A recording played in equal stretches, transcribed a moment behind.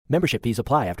Membership fees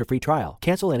apply after free trial.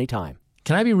 Cancel anytime.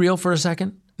 Can I be real for a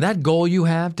second? That goal you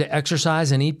have to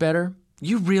exercise and eat better,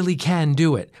 you really can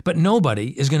do it. But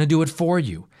nobody is going to do it for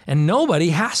you. And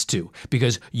nobody has to,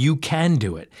 because you can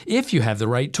do it if you have the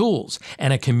right tools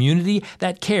and a community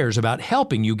that cares about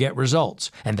helping you get results.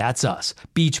 And that's us,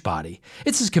 Beachbody.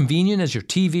 It's as convenient as your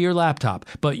TV or laptop,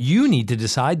 but you need to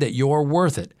decide that you're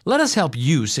worth it. Let us help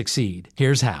you succeed.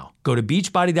 Here's how. Go to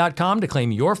beachbody.com to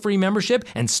claim your free membership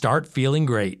and start feeling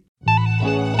great.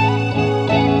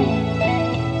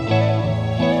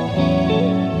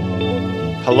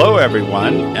 Hello,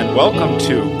 everyone, and welcome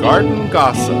to Garden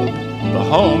Gossip, the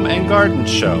home and garden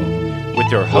show, with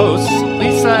your hosts,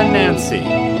 Lisa and Nancy,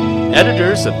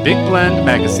 editors of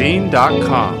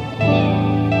BigBlendMagazine.com.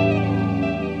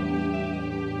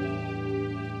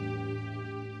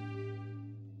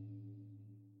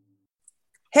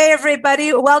 Hey,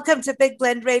 everybody. Welcome to Big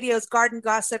Blend Radio's Garden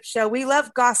Gossip Show. We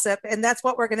love gossip, and that's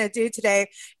what we're going to do today.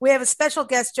 We have a special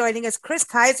guest joining us, Chris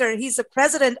Kaiser. He's the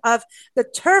president of the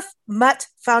Turf Mutt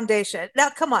Foundation.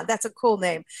 Now, come on, that's a cool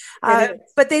name.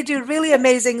 But they do really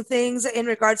amazing things in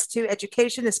regards to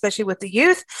education, especially with the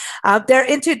youth. They're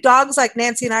into dogs like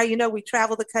Nancy and I. You know, we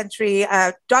travel the country,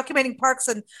 documenting parks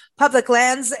and public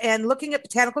lands and looking at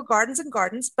botanical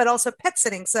gardens, but also pet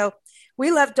sitting. So we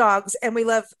love dogs, and we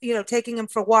love, taking them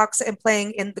for walks and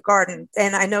playing in the garden.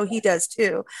 And I know he does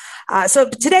too. So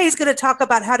today he's going to talk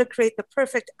about how to create the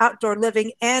perfect outdoor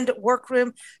living and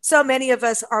workroom. So many of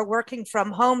us are working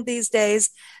from home these days.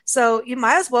 So you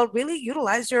might as well really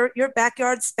utilize your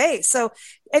backyard space. So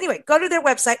anyway, go to their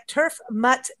website,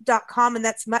 turfmutt.com, and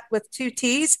that's mutt with 2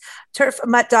 T's,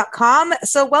 turfmutt.com.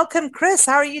 So welcome, Chris.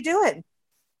 How are you doing?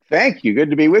 Thank you.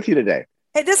 Good to be with you today.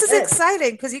 Hey, this is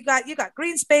exciting because you got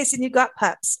green space and you got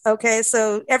pups. Okay,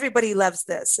 so everybody loves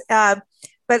this.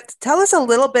 But tell us a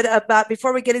little bit about,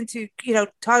 before we get into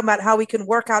talking about how we can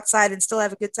work outside and still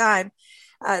have a good time.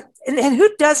 And who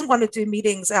doesn't want to do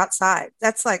meetings outside?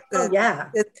 That's like that's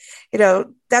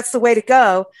the way to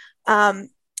go.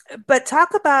 But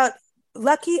talk about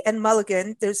Lucky and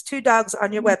Mulligan. There's 2 dogs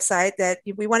on your website that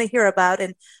we want to hear about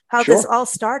and how this all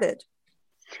started.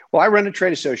 Well, I run a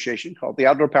trade association called the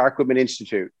Outdoor Power Equipment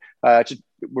Institute. We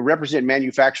represent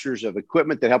manufacturers of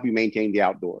equipment that help you maintain the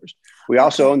outdoors. We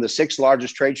also own the 6th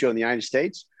largest trade show in the United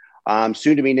States,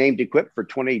 soon to be named Equip for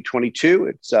 2022.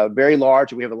 It's very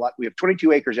large. We have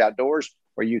 22 acres outdoors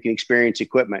where you can experience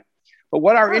equipment. But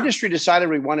what our industry decided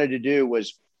we wanted to do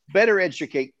was better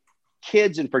educate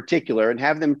kids in particular and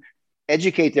have them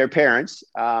educate their parents.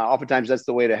 Oftentimes that's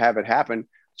the way to have it happen.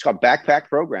 It's called backpack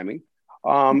programming.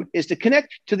 Is to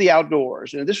connect to the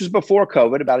outdoors. And this was before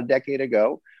COVID, about a decade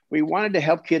ago. We wanted to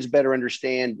help kids better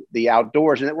understand the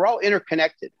outdoors and that we're all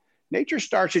interconnected. Nature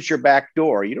starts at your back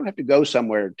door. You don't have to go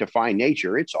somewhere to find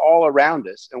nature. It's all around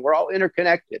us and we're all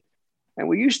interconnected. And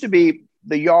we used to be,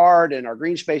 the yard and our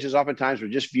green spaces oftentimes were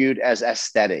just viewed as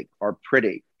aesthetic or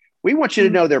pretty. We want you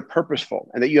to know they're purposeful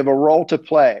and that you have a role to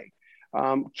play.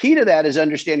 Key to that is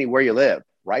understanding where you live,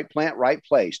 right plant, right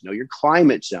place, know your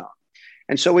climate zone.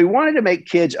 And so we wanted to make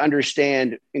kids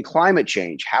understand in climate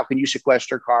change, how can you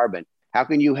sequester carbon? How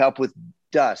can you help with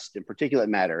dust and particulate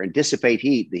matter and dissipate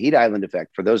heat, the heat island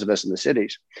effect for those of us in the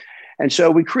cities? And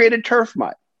so we created Turf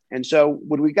Mutt. And so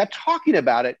when we got talking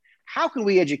about it, how can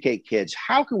we educate kids?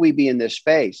 How can we be in this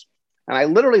space? And I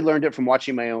literally learned it from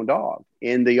watching my own dog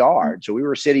in the yard. So we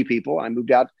were city people. I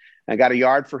moved out and got a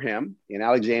yard for him in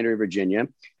Alexandria, Virginia.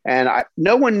 And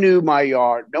no one knew my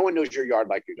yard. No one knows your yard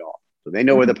like your dog. So they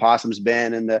know where the possum's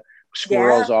been and the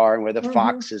squirrels are and where the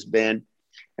fox has been.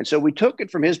 And so we took it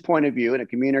from his point of view, and a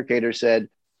communicator said,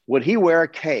 would he wear a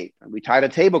cape? And we tied a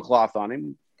tablecloth on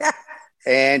him.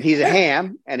 And he's a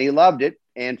ham, and he loved it.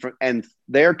 And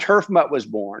there Turf Mutt was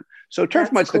born. So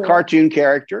Turf Mutt's the cartoon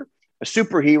character, a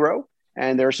superhero,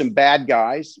 and there are some bad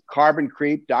guys, carbon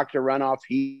creep, Dr. Runoff,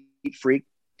 heat freak,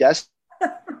 dust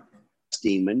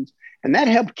demons. And that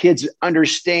helped kids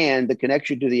understand the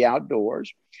connection to the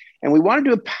outdoors. And we wanted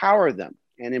to empower them.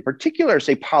 And in particular,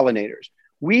 say pollinators.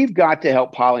 We've got to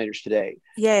help pollinators today.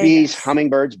 Bees,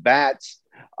 hummingbirds, bats,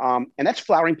 and that's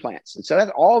flowering plants. And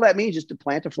so all that means is to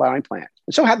plant a flowering plant.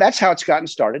 And so that's how it's gotten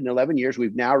started. In 11 years,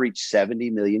 we've now reached 70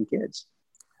 million kids.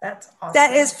 That's awesome.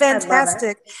 That is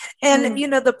fantastic. And,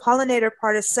 the pollinator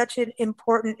part is such an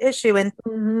important issue. And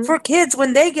for kids,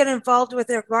 when they get involved with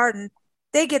their garden,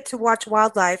 they get to watch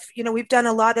wildlife. We've done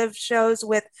a lot of shows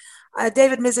with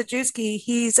David Mizejewski.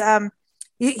 He's the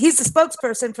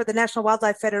spokesperson for the National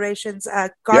Wildlife Federation's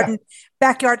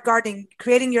backyard gardening,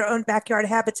 creating your own backyard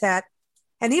habitat.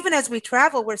 And even as we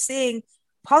travel, we're seeing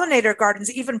pollinator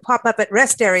gardens even pop up at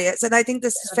rest areas. And I think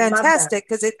this is fantastic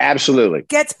because it absolutely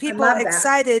gets people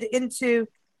excited into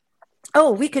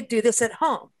oh, we could do this at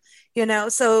home,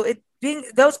 so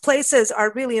those places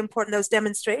are really important, those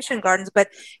demonstration gardens, but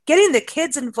getting the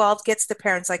kids involved gets the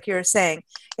parents, like you were saying.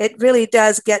 It really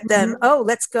does get them, oh,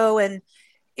 let's go and,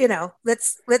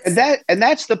 let's and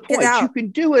that's the point. You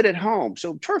can do it at home.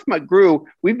 So Turf Mutt grew.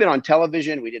 We've been on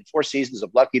television. We did 4 seasons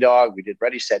of Lucky Dog. We did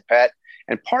Ready, Set, Pet.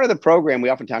 And part of the program, we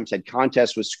oftentimes had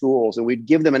contests with schools, and we'd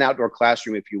give them an outdoor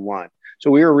classroom if you won. So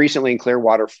we were recently in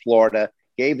Clearwater, Florida,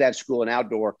 gave that school an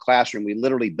outdoor classroom. We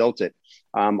literally built it.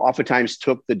 Oftentimes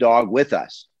took the dog with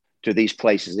us to these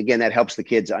places. Again, that helps the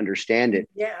kids understand it.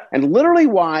 Yeah. And literally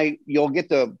why you'll get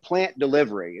the plant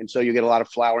delivery. And so you get a lot of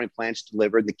flowering plants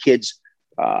delivered. The kids,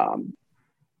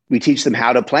 we teach them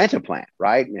how to plant a plant,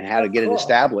 right? And how to get it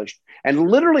established. And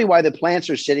literally why the plants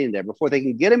are sitting there before they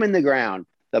can get them in the ground,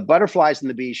 the butterflies and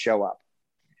the bees show up.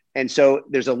 And so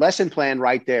there's a lesson plan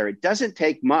right there. It doesn't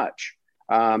take much.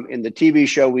 In the TV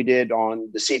show we did on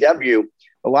the CW,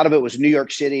 a lot of it was New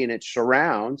York City and its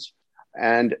surrounds.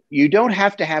 And you don't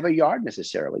have to have a yard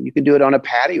necessarily. You can do it on a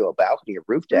patio, a balcony, a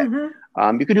roof deck.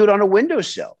 You can do it on a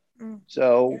windowsill.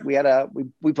 So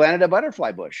we planted a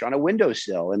butterfly bush on a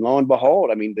windowsill, and lo and behold,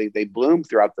 I mean, they bloom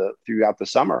throughout the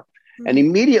summer, and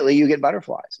immediately you get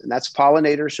butterflies, and that's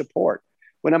pollinator support.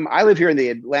 I live here in the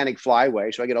Atlantic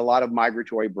Flyway, so I get a lot of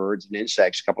migratory birds and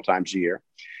insects a couple times a year.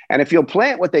 And if you'll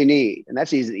plant what they need, and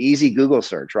that's easy Google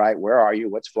search, right? Where are you?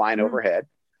 What's flying overhead?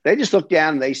 They just look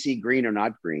down and they see green or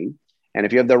not green. And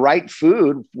if you have the right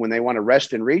food when they want to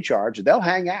rest and recharge, they'll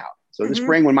hang out. So the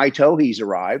spring, when my towhees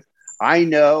arrive, I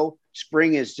know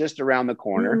spring is just around the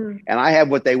corner and I have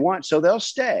what they want. So they'll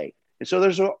stay. And so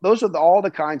those are all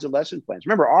the kinds of lesson plans.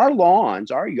 Remember, our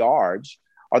lawns, our yards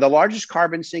are the largest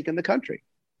carbon sink in the country.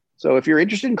 So if you're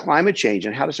interested in climate change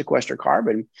and how to sequester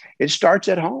carbon, it starts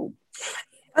at home.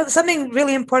 Something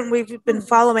really important we've been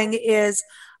following is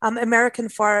American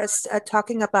Forest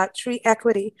talking about tree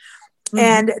equity.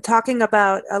 And talking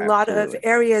about a lot of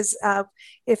areas,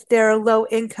 if they're low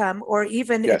income, or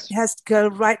even it has to go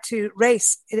right to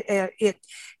race.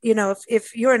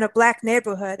 If you're in a Black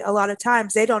neighborhood, a lot of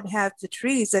times they don't have the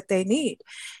trees that they need.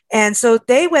 And so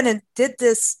they went and did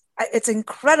this. It's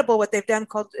incredible what they've done,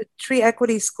 called a tree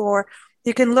equity score.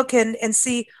 You can look in and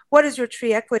see what is your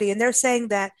tree equity. And they're saying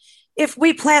that if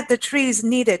we plant the trees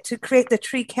needed to create the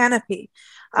tree canopy,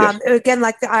 again,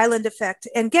 like the island effect,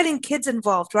 and getting kids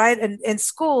involved, right? And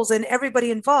schools and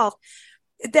everybody involved,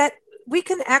 that we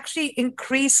can actually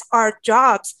increase our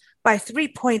jobs by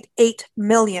 3.8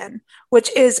 million, which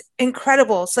is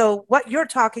incredible. So what you're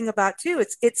talking about too,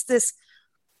 it's this,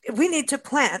 we need to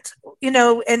plant,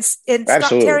 and stop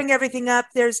tearing everything up.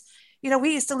 There's,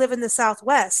 we used to live in the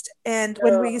Southwest, and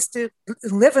when we used to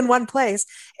live in one place,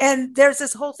 and there's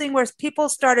this whole thing where people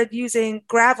started using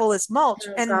gravel as mulch,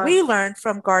 we learned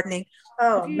from gardening,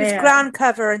 use ground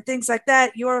cover and things like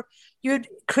that. You'd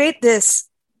create this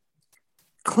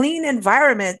clean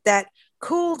environment that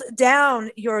cooled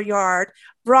down your yard,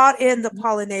 brought in the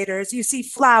pollinators. You see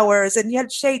flowers, and you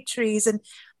had shade trees,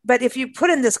 but if you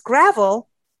put in this gravel,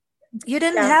 you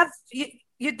didn't have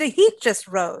the heat just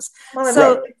rose.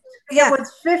 Well, it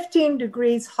was 15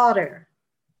 degrees hotter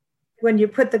when you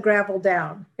put the gravel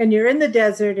down, and you're in the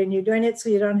desert and you're doing it so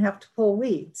you don't have to pull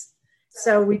weeds.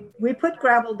 So we put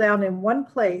gravel down in one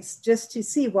place just to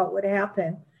see what would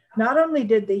happen. Not only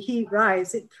did the heat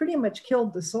rise, it pretty much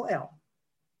killed the soil.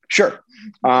 Sure.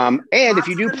 And if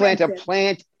you do plant a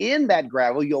plant in that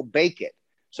gravel, you'll bake it.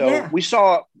 So we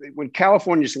saw when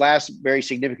California's last very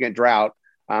significant drought,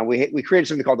 we created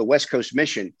something called the West Coast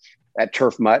Mission at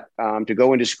Turf Mutt to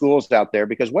go into schools out there,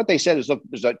 because what they said is, look,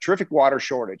 there's a terrific water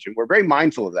shortage, and we're very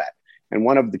mindful of that. And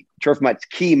one of the Turf Mutt's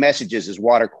key messages is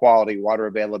water quality, water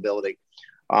availability,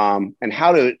 and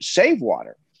how to save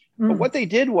water. But what they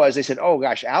did was they said, oh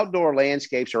gosh, outdoor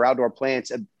landscapes or outdoor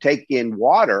plants take in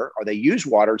water, or they use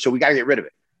water, so we got to get rid of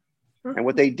it. And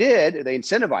what they did, they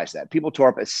incentivized that. People tore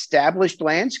up established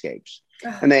landscapes,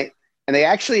 and they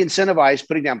actually incentivized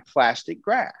putting down plastic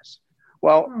grass.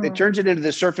 Well, it turns it into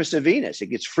the surface of Venus. It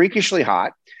gets freakishly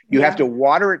hot. You have to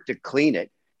water it to clean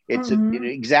it. It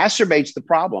exacerbates the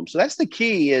problem. So that's the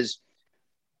key, is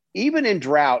even in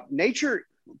drought,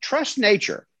 trust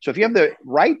nature. So if you have the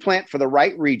right plant for the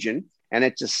right region and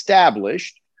it's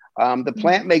established, the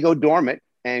plant may go dormant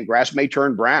and grass may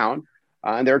turn brown.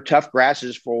 And there are tough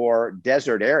grasses for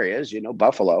desert areas,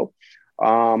 buffalo.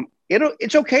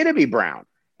 It's okay to be brown,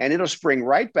 and it'll spring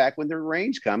right back when the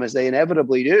rains come, as they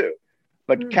inevitably do.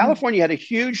 But California had a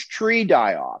huge tree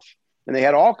die-off, and they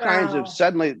had all kinds of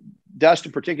suddenly dust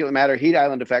and particulate matter, heat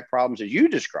island effect problems, as you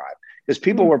described, because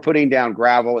people were putting down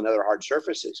gravel and other hard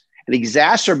surfaces and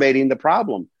exacerbating the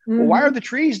problem. Well, why are the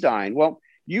trees dying? Well,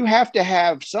 you have to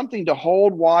have something to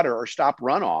hold water or stop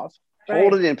runoff,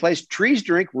 hold it in place. Trees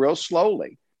drink real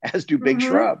slowly, as do big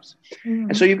shrubs.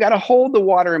 And so you've got to hold the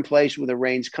water in place when the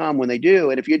rains come, when they do.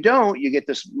 And if you don't, you get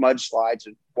this mudslides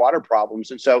and water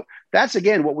problems. And so that's,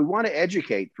 again, what we want to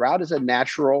educate. Drought is a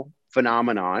natural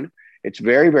phenomenon. It's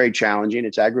very, very challenging.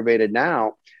 It's aggravated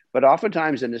now, but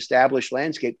oftentimes an established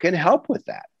landscape can help with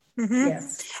that.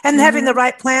 Yes. And having the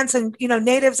right plants and,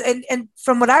 natives. And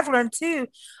from what I've learned too,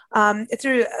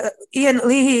 through Ian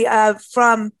Leahy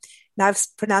from, now I've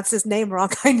pronounced his name wrong.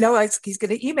 I know he's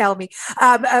going to email me,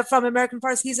 from American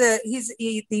Forest. He's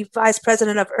the vice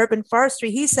president of urban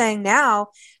forestry. He's saying now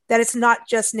that it's not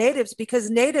just natives, because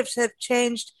natives have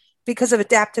changed because of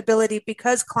adaptability,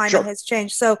 because climate has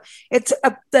changed. So it's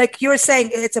like you were saying,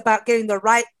 it's about getting the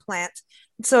right plant.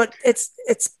 So it's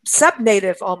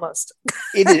sub-native almost.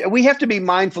 It is. We have to be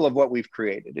mindful of what we've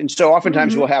created. And so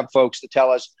oftentimes we'll have folks that tell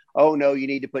us, oh, no, you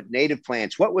need to put native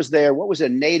plants. What was there? What was a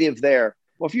native there?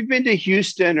 Well, if you've been to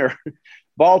Houston or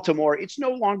Baltimore, it's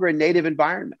no longer a native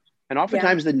environment. And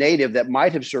oftentimes the native that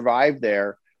might have survived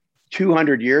there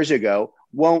 200 years ago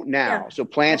won't now. So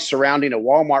plants surrounding a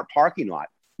Walmart parking lot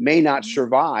may not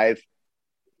survive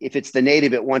if it's the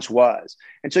native it once was.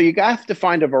 And so you have to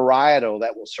find a varietal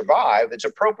that will survive, that's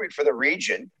appropriate for the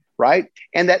region, right?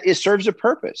 And that serves a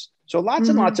purpose. So lots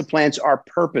and lots of plants are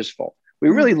purposeful. We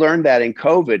really learned that in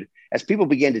COVID as people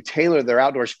began to tailor their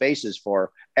outdoor spaces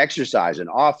for exercise and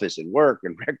office and work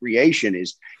and recreation.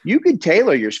 Is you can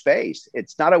tailor your space.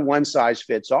 It's not a one size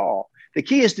fits all. The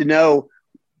key is to know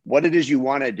what it is you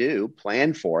want to do,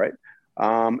 plan for it,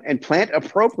 and plant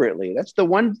appropriately. That's the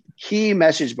one key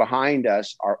message behind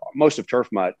us. Most of Turf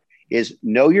Mutt is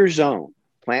know your zone,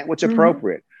 plant what's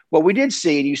appropriate. Well, we did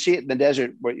see, and you see it in the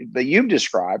desert that you've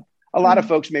described, a lot of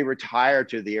folks may retire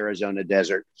to the Arizona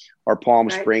desert or Palm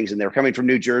Springs, and they're coming from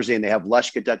New Jersey and they have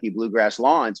lush Kentucky bluegrass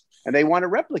lawns and they want to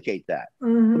replicate that.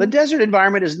 Well, the desert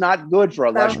environment is not good for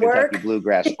a lush Kentucky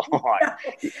bluegrass lawn.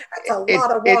 That's a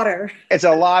lot of water. It's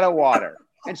a lot of water.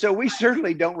 And so we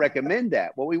certainly don't recommend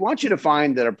that. Well, we want you to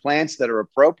find that are plants that are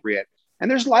appropriate.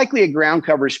 And there's likely a ground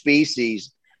cover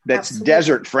species that's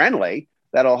desert friendly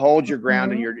that'll hold your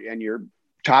ground and your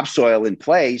topsoil in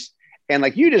place. And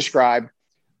like you described,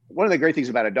 one of the great things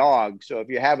about a dog, so if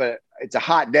you have it's a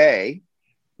hot day,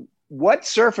 what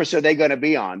surface are they going to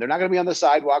be on? They're not going to be on the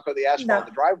sidewalk or the asphalt,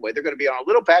 the driveway. They're going to be on a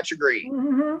little patch of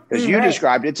green. As you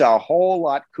described, it's a whole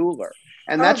lot cooler.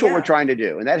 And that's what we're trying to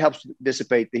do. And that helps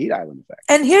dissipate the heat island effect.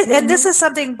 And here, and this is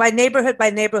something by neighborhood,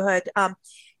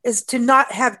 is to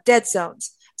not have dead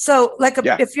zones. So like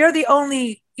if you're the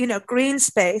only, green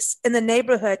space in the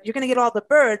neighborhood, you're going to get all the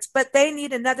birds, but they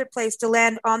need another place to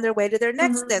land on their way to their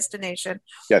next destination.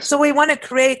 Yes. So we want to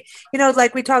create,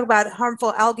 like we talk about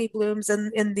harmful algae blooms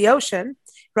in the ocean,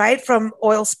 right? From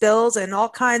oil spills and all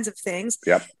kinds of things.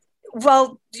 Yep.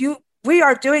 Well, we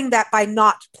are doing that by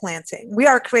not planting. We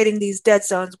are creating these dead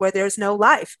zones where there's no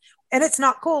life, and it's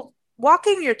not cool.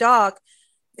 Walking your dog,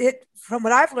 from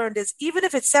what I've learned, is even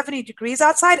if it's 70 degrees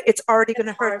outside, it's already going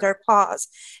to hurt their paws.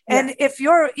 And if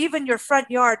your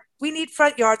front yard, we need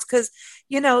front yards because,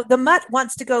 the mutt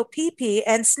wants to go pee-pee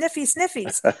and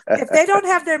sniffies. If they don't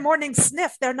have their morning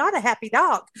sniff, they're not a happy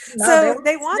dog. No, so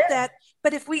they want that.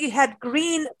 But if we had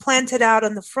green planted out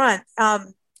on the front,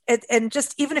 and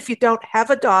just even if you don't have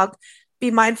a dog,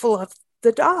 be mindful of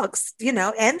the dogs,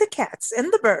 and the cats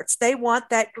and the birds. They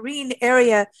want that green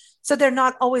area so they're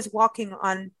not always walking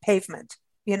on pavement,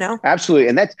 Absolutely.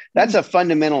 And that's a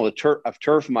fundamental of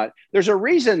Turf Mutt. There's a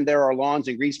reason there are lawns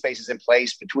and green spaces in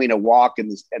place between a walk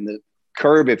and the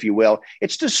curb, if you will.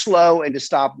 It's to slow and to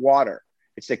stop water.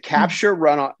 It's to capture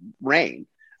rain,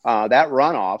 that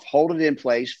runoff, hold it in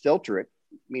place, filter it.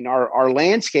 I mean, our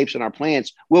landscapes and our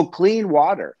plants will clean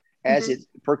water as it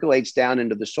percolates down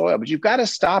into the soil, but you've got to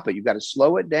stop it. You've got to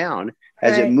slow it down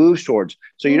as it moves towards.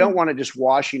 So you don't want it just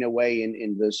washing away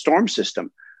in the storm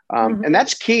system. And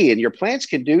that's key. And your plants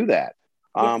can do that.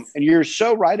 And you're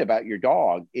so right about your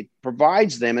dog. It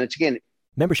provides them. And it's, again,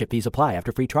 membership fees apply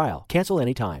after free trial. Cancel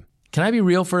anytime. Can I be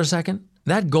real for a second?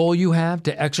 That goal you have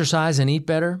to exercise and eat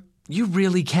better, you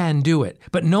really can do it,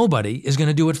 but nobody is going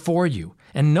to do it for you.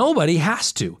 And nobody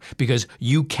has to, because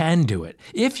you can do it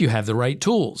if you have the right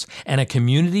tools and a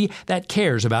community that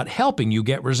cares about helping you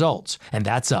get results. And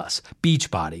that's us,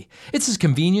 Beachbody. It's as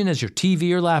convenient as your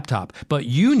TV or laptop, but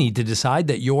you need to decide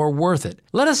that you're worth it.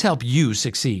 Let us help you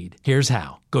succeed. Here's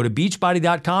how. Go to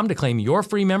beachbody.com to claim your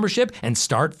free membership and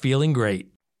start feeling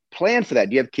great. Plan for that.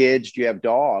 Do you have kids? Do you have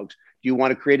dogs? Do you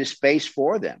want to create a space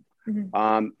for them?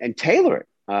 And tailor it.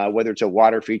 Whether it's a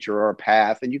water feature or a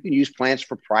path, and you can use plants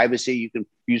for privacy. You can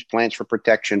use plants for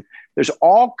protection. There's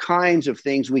all kinds of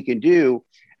things we can do.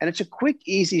 And it's a quick,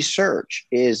 easy search.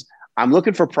 Is I'm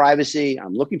looking for privacy.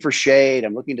 I'm looking for shade.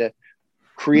 I'm looking to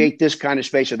create this kind of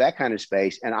space or that kind of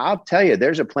space. And I'll tell you,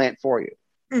 there's a plant for you.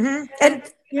 Mm-hmm.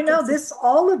 And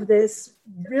all of this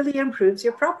really improves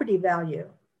your property value.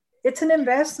 It's an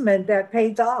investment that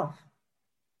pays off.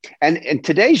 And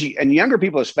today's, and younger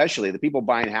people, especially the people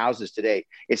buying houses today,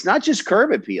 it's not just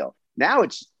curb appeal. Now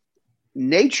it's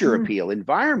nature appeal,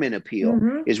 environment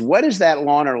appeal. Is what is that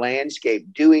lawn or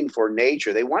landscape doing for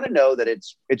nature? They want to know that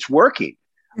it's working.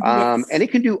 And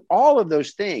it can do all of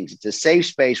those things. It's a safe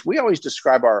space. We always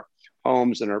describe our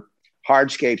homes and our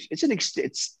hardscapes. It's an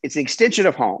extension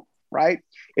of home, right?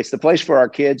 It's the place for our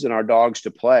kids and our dogs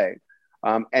to play.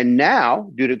 And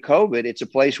now, due to COVID, it's a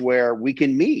place where we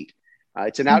can meet.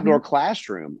 It's an outdoor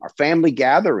classroom, our family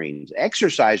gatherings,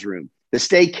 exercise room, the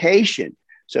staycation.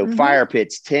 So fire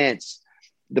pits, tents,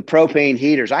 the propane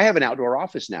heaters. I have an outdoor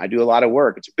office now. I do a lot of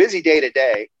work. It's a busy day to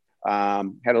day.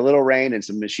 Had a little rain and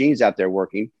some machines out there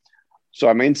working. So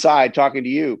I'm inside talking to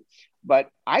you, but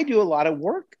I do a lot of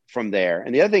work from there.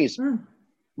 And the other thing is,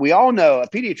 we all know, a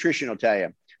pediatrician will tell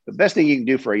you, the best thing you can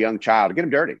do for a young child, get them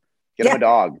dirty, get them a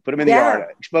dog, put them in the yard,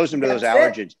 expose them to those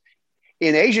allergens.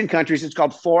 In Asian countries, it's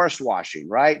called forest washing,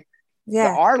 right?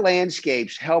 Yeah. Our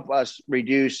landscapes help us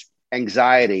reduce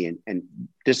anxiety and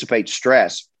dissipate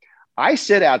stress. I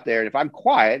sit out there, and if I'm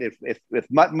quiet, if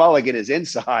Mutt Mulligan is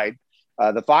inside,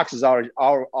 the foxes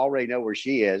already know where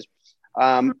she is.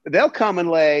 They'll come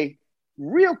and lay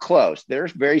real close. They're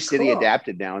very city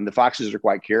adapted now, and the foxes are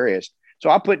quite curious. So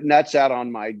I'll put nuts out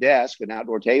on my desk, an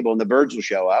outdoor table, and the birds will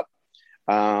show up.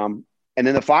 And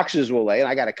then the foxes will lay. And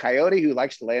I got a coyote who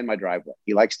likes to lay in my driveway.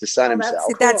 He likes to sun himself.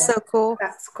 That's so cool.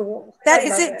 That's cool. That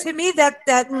is it to me, that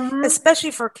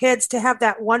especially for kids to have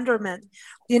that wonderment.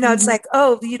 It's like,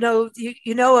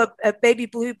 a baby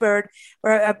bluebird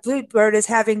or a bluebird is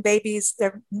having babies,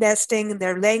 they're nesting and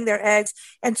they're laying their eggs,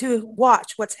 and to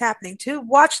watch what's happening, to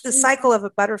watch the cycle of a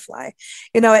butterfly,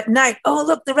 at night. Oh,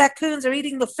 look, the raccoons are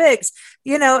eating the figs.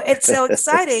 It's so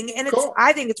exciting. And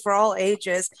I think it's for all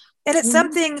ages. And it's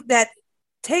something that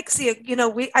takes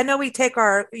I know we take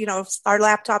our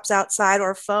laptops outside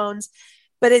or phones,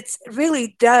 but it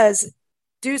really does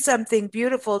do something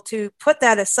beautiful to put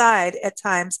that aside at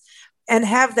times and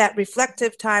have that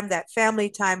reflective time, that family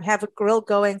time, have a grill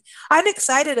going. I'm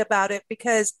excited about it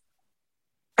because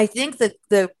I think that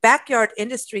the backyard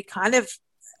industry kind of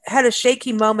had a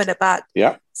shaky moment about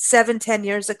 7-10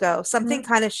 years ago. Something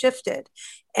kind of shifted,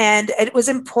 and it was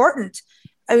important.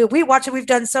 I mean, we watch it. We've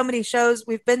done so many shows.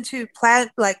 We've been to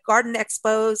garden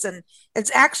expos, and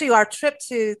it's actually our trip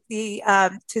to the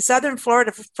to Southern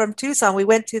Florida from Tucson. We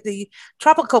went to the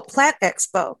Tropical Plant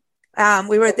Expo.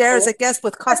 We were there as a guest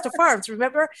with Costa Farms,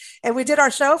 remember? And we did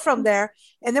our show from there.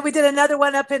 And then we did another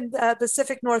one up in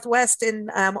Pacific Northwest in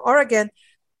Oregon,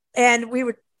 and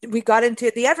we got into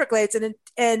the Everglades,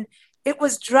 and it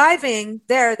was driving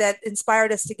there that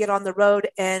inspired us to get on the road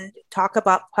and talk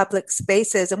about public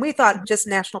spaces. And we thought just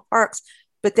national parks,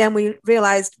 but then we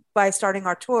realized by starting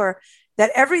our tour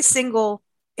that every single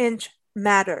inch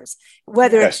matters,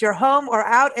 whether it's your home or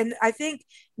out. And I think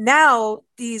now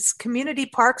these community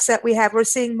parks that we have, we're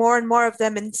seeing more and more of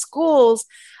them in schools,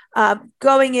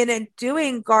 going in and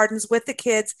doing gardens with the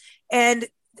kids. And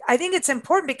I think it's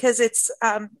important because it's,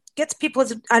 gets people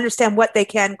to understand what they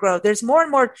can grow. There's more and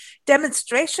more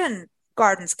demonstration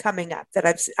gardens coming up that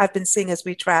I've been seeing as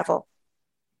we travel.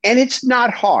 And it's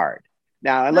not hard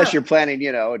now, unless you're planting,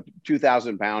 a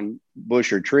 2,000-pound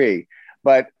bush or tree.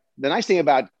 But the nice thing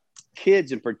about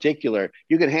kids in particular,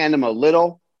 you can hand them a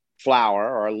little flower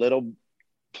or a little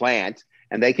plant,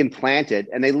 and they can plant it,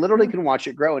 and they literally can watch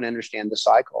it grow and understand the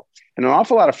cycle. And an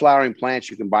awful lot of flowering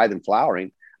plants, you can buy them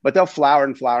flowering, but they'll flower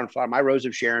and flower and flower. My Rose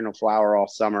of Sharon will flower all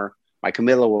summer. My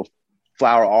Camilla will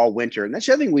flower all winter. And that's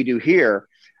the other thing we do here.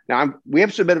 Now, we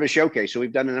have a bit of a showcase. So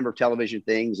we've done a number of television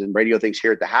things and radio things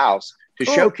here at the house to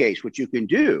showcase what you can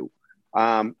do.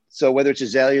 So whether it's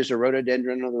azaleas or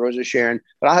rhododendron or the Rose of Sharon,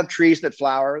 but I'll have trees that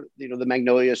flower, the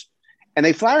magnolias, and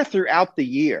they flower throughout the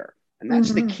year. And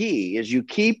that's the key, is you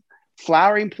keep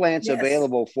flowering plants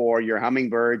available for your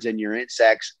hummingbirds and your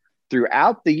insects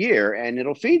throughout the year, and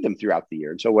it'll feed them throughout the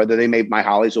year. And so whether my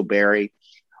hollies will berry.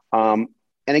 And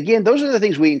again, those are the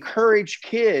things we encourage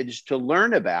kids to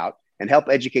learn about and help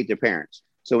educate their parents.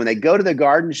 So when they go to the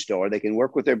garden store, they can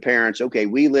work with their parents. Okay,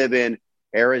 we live in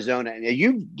Arizona, and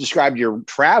you've described your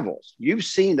travels. You've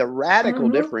seen the radical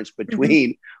difference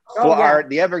between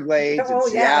the Everglades and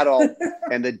Seattle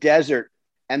and the desert.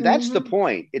 And that's the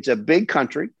point. It's a big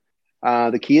country.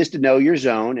 The key is to know your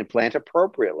zone and plant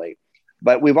appropriately.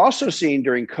 But we've also seen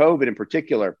during COVID in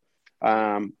particular,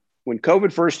 when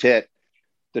COVID first hit,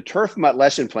 the Turf Mutt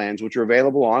lesson plans, which are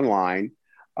available online.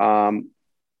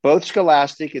 Both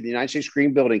Scholastic and the United States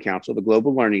Green Building Council, the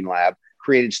Global Learning Lab,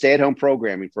 created stay-at-home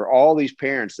programming for all these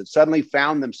parents that suddenly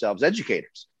found themselves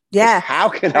educators. Yeah. How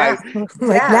can I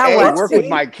work with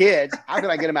my kids? How can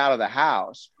I get them out of the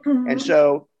house? And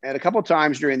so, and a couple of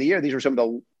times during the year, these were some of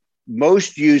the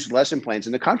most used lesson plans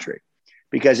in the country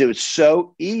because it was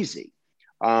so easy.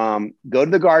 Go to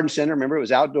the garden center. Remember, it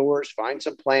was outdoors. Find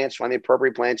some plants, find the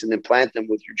appropriate plants, and then plant them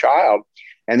with your child.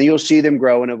 And then you'll see them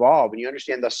grow and evolve. And you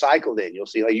understand the cycle then. You'll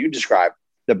see, like you described,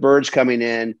 the birds coming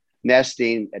in,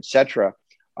 nesting, etc.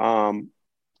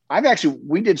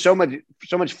 We did so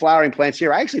much flowering plants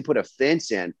here. I actually put a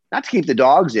fence in, not to keep the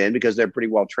dogs in because they're pretty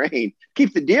well trained,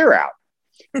 keep the deer out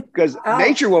because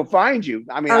nature will find you.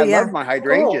 I mean, I love my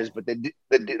hydrangeas, but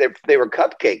they were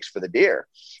cupcakes for the deer.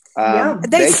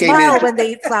 They smile when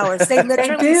they eat flowers. They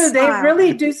literally do. They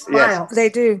really do smile. Yes. They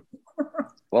do.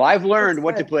 Well, I've learned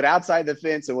what to put outside the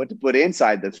fence and what to put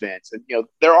inside the fence. And,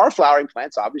 there are flowering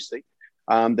plants, obviously,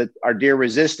 that are deer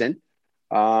resistant.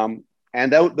 And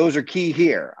those are key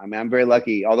here. I mean, I'm very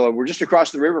lucky, although we're just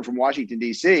across the river from Washington,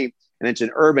 D.C., and it's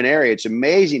an urban area. It's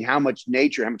amazing how much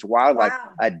nature, how much wildlife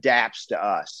adapts to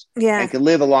us and can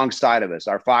live alongside of us.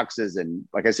 Our foxes and,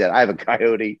 like I said, I have a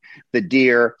coyote, the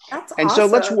deer. That's and awesome.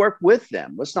 So let's work with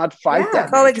them. Let's not fight them.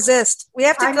 Coexist. We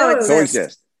have to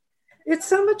coexist. It's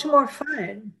so much more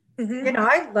fun. Mm-hmm.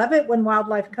 I love it when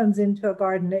wildlife comes into a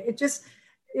garden.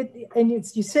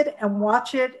 You sit and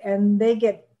watch it and they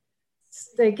get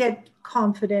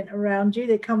confident around you.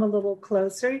 They come a little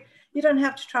closer. You don't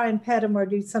have to try and pet them or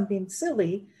do something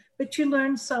silly, but you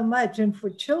learn so much. And for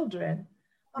children,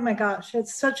 oh my gosh,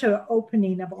 it's such an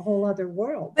opening of a whole other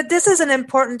world. But this is an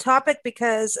important topic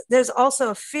because there's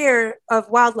also a fear of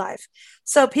wildlife.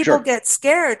 So people get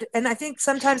scared. And I think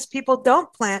sometimes people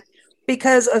don't plant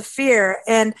because of fear.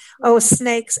 And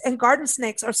snakes and garden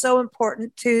snakes are so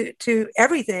important to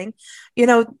everything.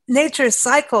 Nature's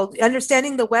cycle,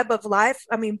 understanding the web of life.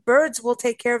 I mean, birds will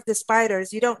take care of the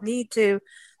spiders. You don't need to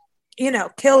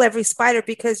kill every spider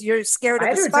because you're scared of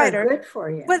a spider. Are good for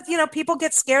you. But people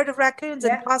get scared of raccoons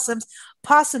and possums.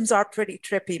 Possums are pretty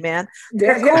trippy, man.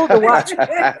 They're cool to watch.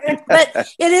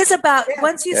 But it is about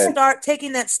once you start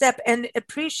taking that step and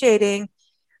appreciating,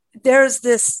 there's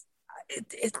this.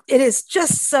 It is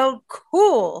just so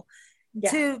cool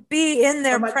to be in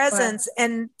their presence,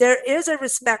 and there is a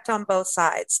respect on both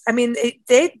sides. I mean,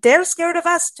 they're scared of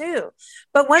us too,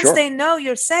 but once they know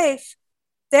you're safe,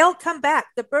 they'll come back.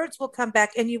 The birds will come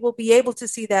back, and you will be able to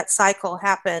see that cycle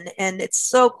happen. And it's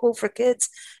so cool for kids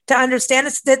to understand.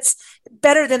 It's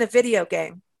better than a video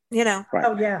game. Right.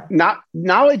 Oh yeah.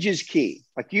 Knowledge is key.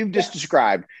 Like you've just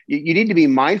described, you need to be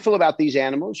mindful about these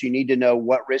animals. You need to know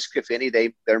what risk, if any,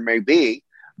 there may be,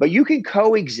 but you can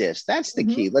coexist. That's the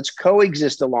key. Let's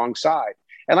coexist alongside.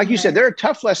 And like you said, there are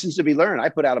tough lessons to be learned. I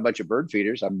put out a bunch of bird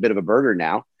feeders. I'm a bit of a birder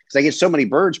now because I get so many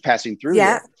birds passing through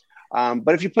here.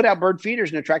 But if you put out bird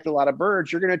feeders and attract a lot of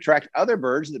birds, you're going to attract other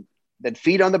birds that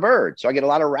feed on the birds. So I get a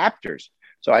lot of raptors.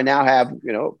 So I now have,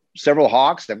 several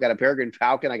hawks. I've got a peregrine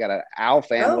falcon. I got an owl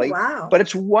family. Oh, wow. But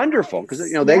it's wonderful because,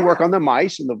 they work on the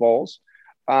mice and the voles.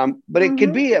 But it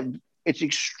can be it's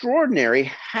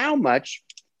extraordinary how much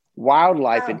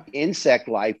wildlife and insect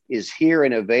life is here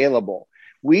and available.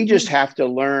 We just have to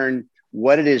learn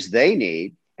what it is they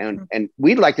need. And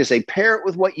we'd like to say, pair it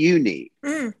with what you need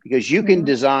because you can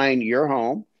design your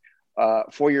home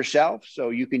for yourself.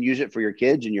 So you can use it for your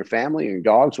kids and your family and your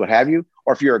dogs, what have you.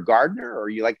 Or if you're a gardener or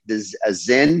you like a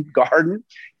Zen garden,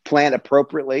 plant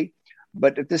appropriat't.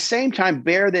 But at the same time,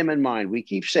 bear them in mind. We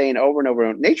keep saying over and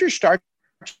over, nature starts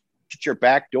at your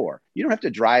back door. You don't have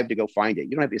to drive to go find it.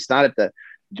 You don't have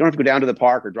to go down to the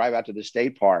park or drive out to the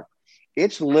state park.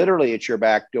 It's literally at your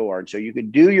back door. And so you can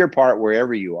do your part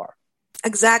wherever you are.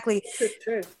 Exactly.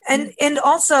 And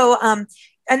also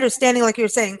understanding, like you were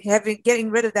saying,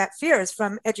 getting rid of that fear is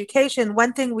from education.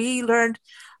 One thing we learned,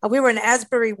 we were in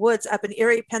Asbury Woods up in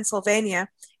Erie, Pennsylvania,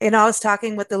 and I was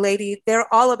talking with the lady.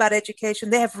 They're all about education.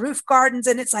 They have roof gardens,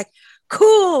 and it's like,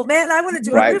 cool, man, I want to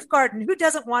do a roof garden. Who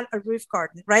doesn't want a roof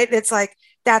garden, right? It's like,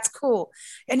 that's cool.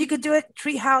 And you could do it,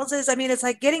 tree houses. I mean, it's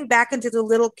like getting back into the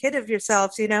little kid of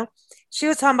yourselves, She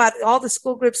was talking about all the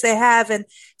school groups they have. And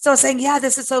so I was saying, yeah,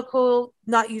 this is so cool,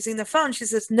 not using the phone. She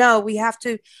says, no, we have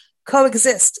to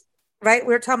coexist, right?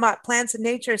 We're talking about plants and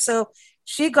nature. So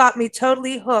she got me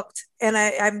totally hooked, and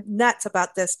I'm nuts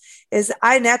about this, is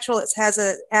iNaturalist has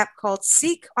an app called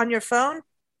Seek on your phone,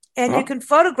 and you can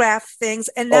photograph things.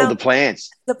 And now the plants,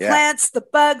 the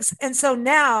bugs. And so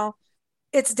now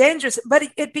it's dangerous, but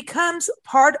it becomes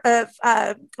part of,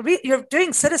 you're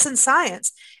doing citizen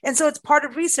science. And so it's part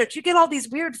of research. You get all these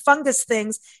weird fungus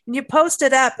things and you post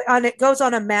it up and it goes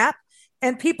on a map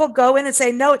and people go in and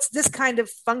say, no, it's this kind of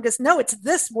fungus. No, it's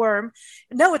this worm.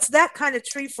 No, it's that kind of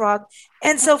tree frog.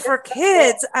 And so for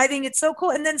kids, I think it's so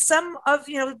cool. And then some of,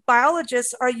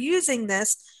 biologists are using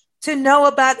this to know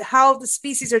about how the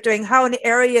species are doing, how an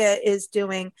area is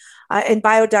doing in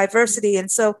biodiversity.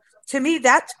 And so to me,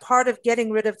 that's part of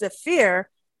getting rid of the fear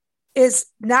is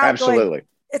now absolutely.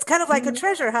 It's kind of like a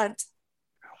treasure hunt.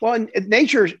 Well, in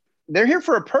nature, they're here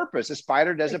for a purpose. A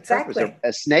spider does a purpose.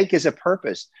 A snake is a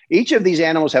purpose. Each of these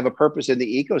animals have a purpose in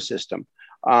the ecosystem.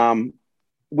 My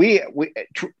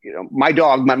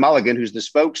dog, Mutt Mulligan, who's the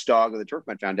spokes dog of the Turf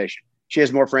Mutt Foundation, she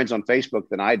has more friends on Facebook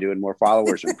than I do and more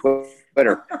followers on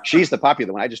Twitter. She's the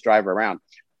popular one. I just drive her around.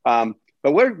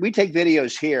 But we take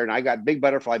videos here, and I got big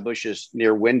butterfly bushes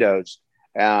near windows.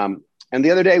 And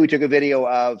the other day, we took a video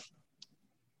of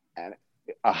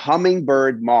a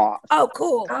hummingbird moth. Oh,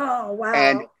 cool. Oh, wow.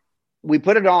 And we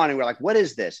put it on, and we're like, what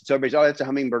is this? So everybody's, that's a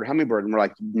hummingbird. And we're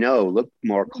like, no, look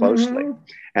more closely. Mm-hmm.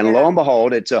 And lo and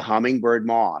behold, it's a hummingbird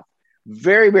moth.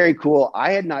 Very, very cool.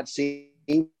 I had not seen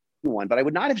one, but I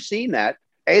would not have seen that.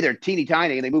 They're teeny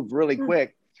tiny, and they move really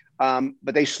quick. But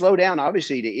they slow down,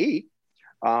 obviously, to eat.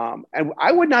 And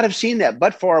I would not have seen that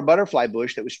but for a butterfly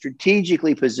bush that was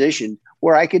strategically positioned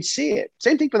where I could see it.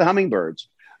 Same thing for the hummingbirds.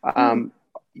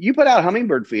 You put out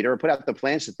hummingbird feeder or put out the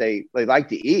plants that they like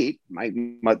to eat.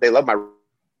 They love my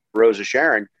Rose of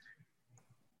Sharon.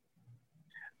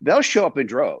 They'll show up in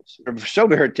droves. They're so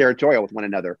very territorial with one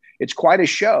another. It's quite a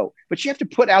show, but you have to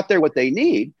put out there what they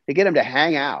need to get them to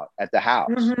hang out at the house.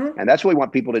 Mm-hmm. And that's what we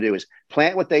want people to do is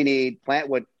plant what they need, plant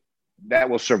what that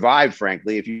will survive,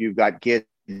 frankly, if you've got kids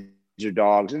or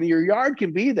dogs. And your yard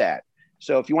can be that.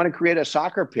 So if you want to create a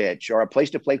soccer pitch or a place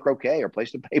to play croquet or a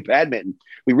place to play badminton,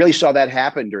 we really saw that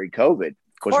happen during COVID.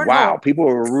 Because, wow, people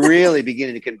were really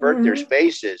beginning to convert their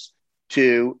spaces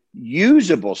to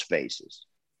usable spaces.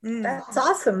 That's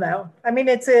awesome, though. I mean,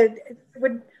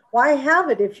 why have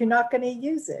it if you're not going to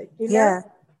use it? Yeah.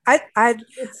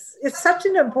 It's such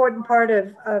an important part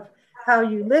of how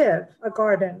you live, a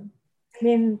garden. I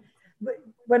mean,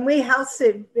 when we house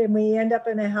it and we end up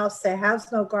in a house that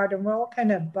has no garden, we're all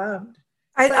kind of bummed.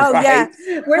 Yeah.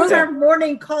 Where's our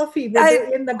morning coffee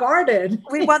in the garden?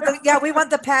 We want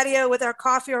the patio with our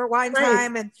coffee or wine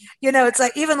time. And, it's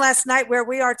like even last night where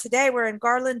we are today, we're in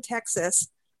Garland, Texas,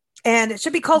 and it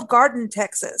should be called Garden,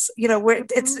 Texas, where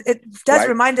it does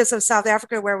remind us of South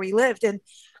Africa where we lived. And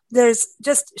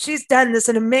she's done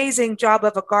an amazing job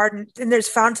of a garden, and there's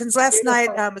fountains last night.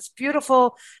 It's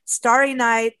beautiful, starry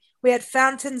night. We had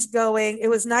fountains going. It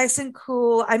was nice and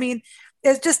cool. I mean,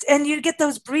 it's just, and you get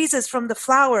those breezes from the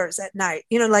flowers at night,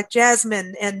 like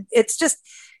jasmine. And it's just,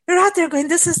 you're out there going,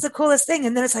 this is the coolest thing.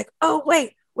 And then it's like, oh,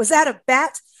 wait, was that a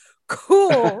bat?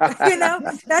 Cool.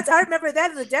 I remember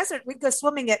that in the desert. We'd go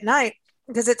swimming at night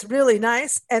because it's really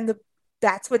nice. And the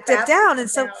bats would dip down. And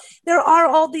so there are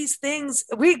all these things.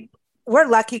 We're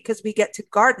lucky because we get to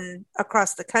garden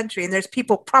across the country, and there's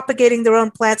people propagating their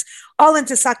own plants all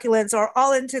into succulents or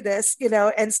all into this,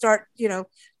 and start,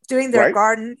 doing their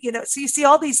garden, so you see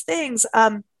all these things.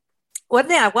 One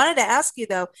thing I wanted to ask you,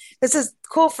 though, this is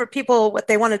cool for people, what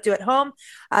they want to do at home.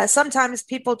 Sometimes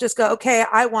people just go, okay,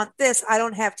 I want this. I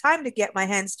don't have time to get my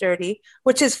hands dirty,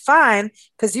 which is fine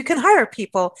because you can hire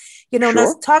people. And I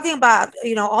was talking about,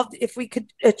 if we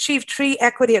could achieve tree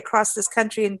equity across this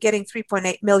country and getting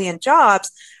 3.8 million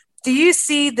jobs, do you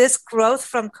see this growth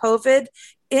from COVID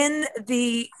in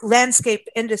the landscape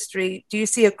industry? Do you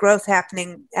see a growth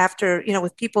happening after,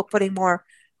 with people putting more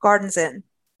gardens in?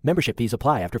 Membership fees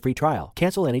apply after free trial.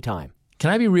 Cancel anytime.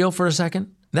 Can I be real for a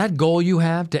second? That goal you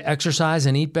have to exercise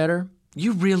and eat better,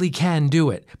 you really can do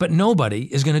it, but nobody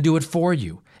is going to do it for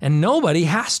you. And nobody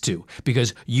has to,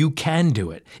 because you can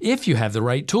do it if you have the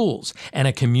right tools and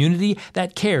a community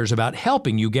that cares about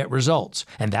helping you get results.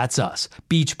 And that's us,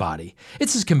 Beachbody.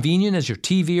 It's as convenient as your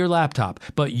TV or laptop,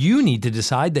 but you need to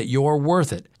decide that you're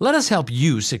worth it. Let us help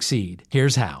you succeed.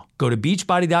 Here's how. Go to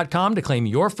beachbody.com to claim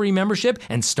your free membership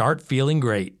and start feeling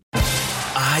great.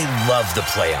 I love the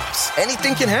playoffs.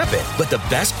 Anything can happen. But the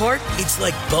best part? It's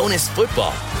like bonus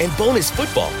football. And bonus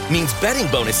football means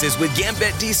betting bonuses with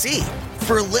Gambit DC.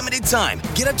 For a limited time,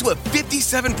 get up to a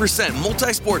 57%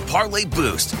 multi-sport parlay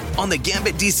boost on the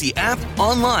Gambit DC app,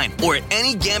 online, or at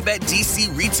any Gambit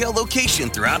DC retail location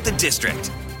throughout the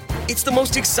district. It's the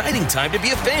most exciting time to be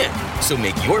a fan. So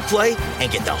make your play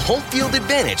and get the home field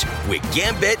advantage with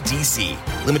Gambit DC.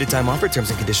 Limited time offer. Terms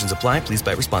and conditions apply. Please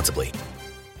bet responsibly.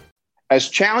 As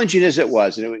challenging as it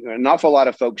was, and an awful lot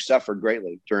of folks suffered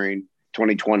greatly during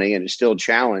 2020 and is still a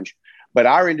challenge. But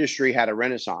our industry had a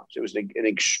renaissance. It was an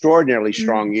extraordinarily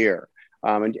strong year.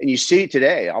 And you see it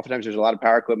today. Oftentimes there's a lot of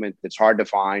power equipment that's hard to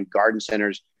find. Garden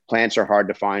centers, plants are hard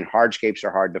to find. Hardscapes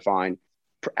are hard to find.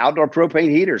 Outdoor propane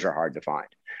heaters are hard to find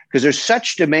because there's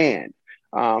such demand.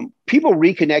 People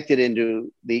reconnected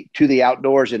to the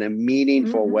outdoors in a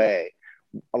meaningful way.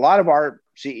 A lot of our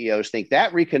CEOs think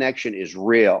that reconnection is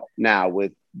real now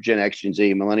with Gen X, Gen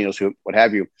Z, millennials, who, what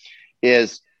have you,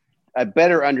 is a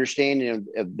better understanding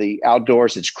of the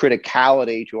outdoors, its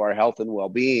criticality to our health and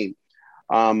well-being.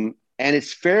 And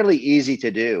it's fairly easy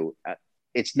to do.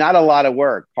 It's not a lot of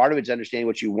work. Part of it's understanding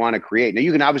what you want to create. Now,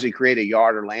 you can obviously create a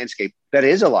yard or landscape. That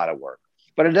is a lot of work,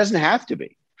 but it doesn't have to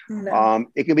be. No.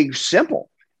 It can be simple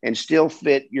and still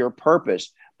fit your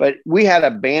purpose. But we had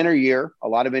a banner year. A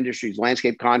lot of industries,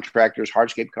 landscape contractors,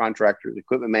 hardscape contractors,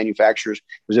 equipment manufacturers. It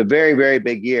was a very, very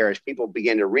big year as people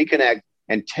began to reconnect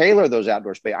and tailor those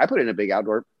outdoor space. I put in a big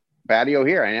outdoor patio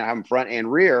here. I have them front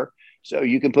and rear, so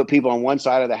you can put people on one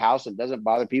side of the house and it doesn't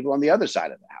bother people on the other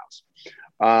side of the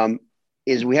house.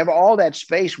 Is we have all that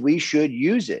space, we should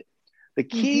use it. The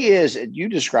key is, you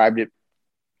described it,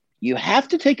 you have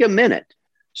to take a minute.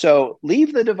 So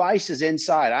leave the devices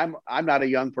inside. I'm not a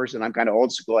young person. I'm kind of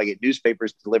old school. I get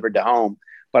newspapers delivered to home,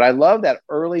 but I love that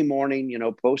early morning,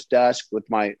 post dusk with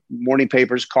my morning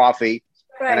papers, coffee,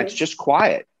 and it's just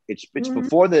quiet. It's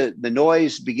before the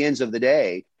noise begins of the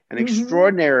day, and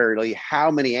extraordinarily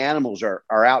how many animals are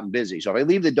out and busy. So if I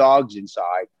leave the dogs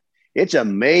inside, it's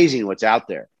amazing what's out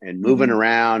there and moving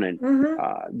around and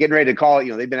getting ready to call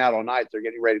it. They've been out all night. They're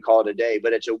getting ready to call it a day,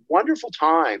 but it's a wonderful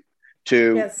time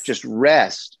to just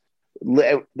rest.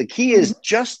 The key is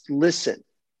just listen,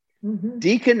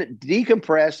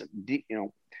 decompress,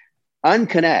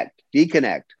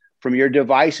 disconnect from your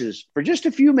devices for just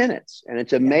a few minutes. And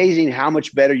it's amazing how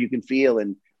much better you can feel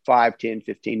in 5, 10,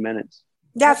 15 minutes.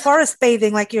 Yeah. Forest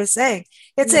bathing, like you're saying,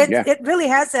 it really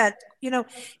has that,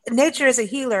 nature is a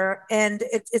healer, and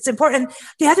it's important.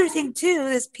 The other thing too,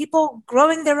 is people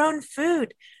growing their own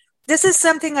food. This is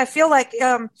something I feel like,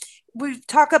 we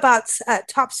talk about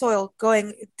topsoil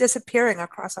disappearing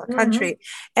across our country,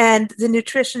 and the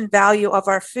nutrition value of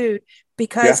our food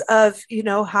because of,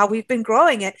 how we've been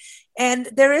growing it. And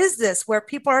there is this where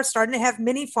people are starting to have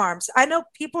mini farms. I know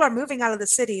people are moving out of the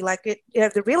city, like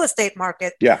the real estate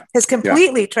market has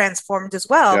completely transformed as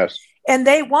well. Yes. And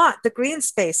they want the green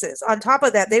spaces. On top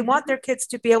of that, they want their kids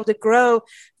to be able to grow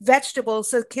vegetables,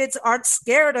 so kids aren't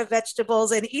scared of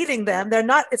vegetables and eating them. They're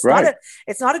not. It's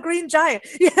not a green giant.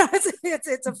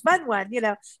 It's a fun one.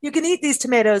 You can eat these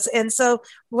tomatoes. And so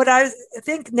what I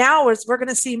think now is we're going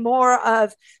to see more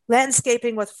of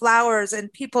landscaping with flowers,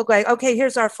 and people going, okay,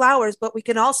 here's our flowers, but we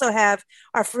can also have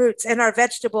our fruits and our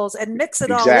vegetables and mix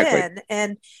it all in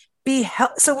and be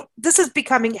so this is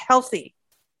becoming healthy.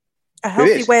 A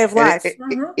healthy way of life.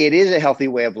 It is a healthy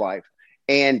way of life.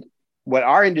 And what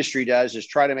our industry does is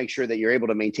try to make sure that you're able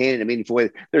to maintain it in a meaningful way.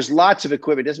 There's lots of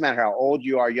equipment. It doesn't matter how old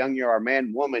you are, young you are,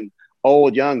 man, woman,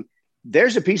 old, young.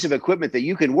 There's a piece of equipment that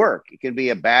you can work. It can be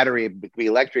a battery, it could be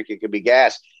electric, it could be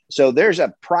gas. So there's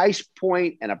a price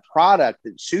point and a product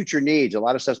that suits your needs. A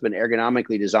lot of stuff's been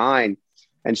ergonomically designed.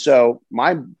 And so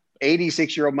my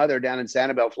 86-year-old mother down in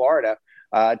Sanibel, Florida,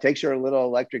 takes her a little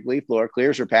electric leaf blower,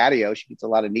 clears her patio. She gets a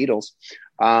lot of needles.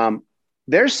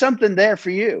 There's something there for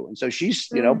you. And so she's,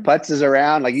 putzes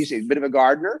around, like you said, a bit of a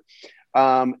gardener.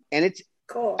 And it's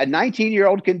cool. A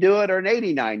 19-year-old can do it, or an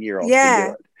 89-year-old can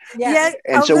do it. Yeah.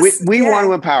 And so we want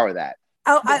to empower that.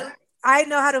 I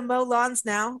know how to mow lawns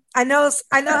now. I know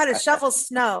how to shovel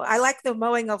snow. I like the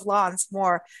mowing of lawns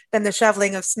more than the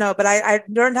shoveling of snow, but I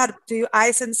learned how to do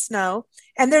ice and snow.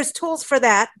 And there's tools for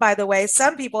that, by the way.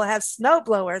 Some people have snow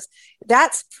blowers.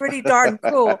 That's pretty darn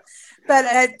cool. But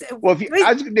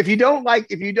if you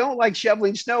don't like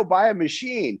shoveling snow, buy a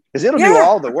machine, because it'll do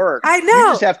all the work. I know. You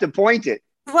just have to point it.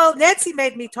 Well, Nancy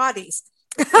made me toddies.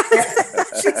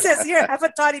 She says, here, have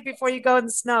a toddy before you go in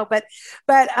the snow. But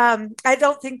I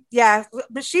don't think,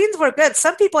 machines were good.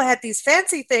 Some people had these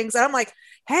fancy things, and I'm like,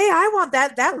 hey, I want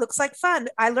that. That looks like fun.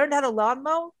 I learned how to lawn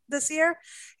mow this year,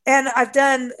 and I've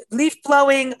done leaf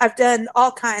blowing. I've done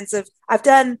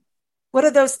what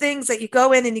are those things that you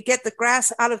go in and you get the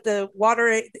grass out of the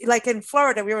water? Like in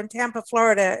Florida, we were in Tampa,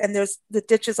 Florida, and there's the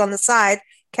ditches on the side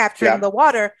capturing the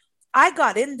water. I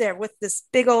got in there with this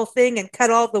big old thing and cut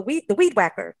all the weed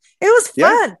whacker. It was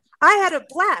fun. Yeah. I had a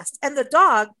blast. And the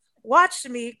dog watched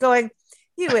me going,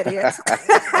 you idiot.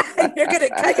 You're going to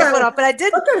cut your foot off. But I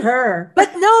didn't. Look at her.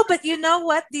 But you know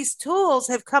what? These tools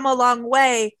have come a long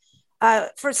way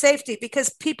for safety, because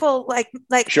people like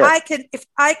sure. If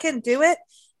I can do it,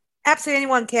 Absolutely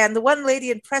anyone can. The one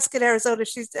lady in Prescott, Arizona,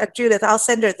 she's Judith. I'll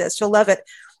send her this. She'll love it.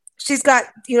 She's got,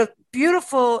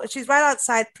 beautiful, she's right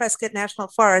outside Prescott National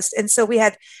Forest. And so we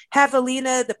had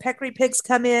javelina, the peccary pigs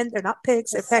come in. They're not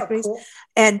pigs, they're peccaries, so cool.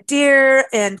 And deer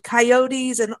and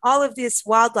coyotes and all of this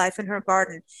wildlife in her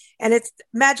garden. And it's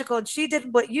magical. And she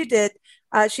did what you did.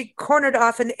 She cornered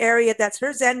off an area that's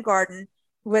her Zen garden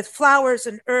with flowers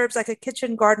and herbs, like a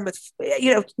kitchen garden with,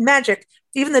 magic.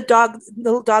 Even the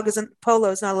little dog Polo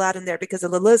is not allowed in there because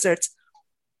of the lizards.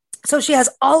 So she has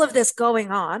all of this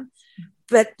going on,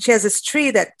 but she has this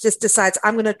tree that just decides,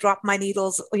 I'm going to drop my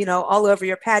needles, all over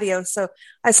your patio. So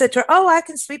I said to her, oh, I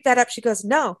can sweep that up. She goes,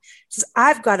 no. She says,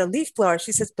 I've got a leaf blower.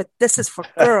 She says, but this is for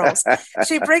girls.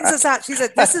 She brings us out. She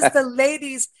said, this is the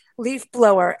ladies' leaf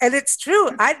blower. And it's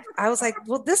true. I was like,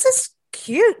 well, this is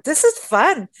cute. This is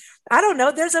fun. I don't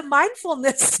know. There's a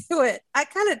mindfulness to it. I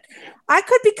could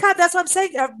become, that's what I'm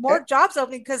saying, more jobs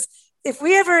opening, because if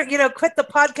we ever, quit the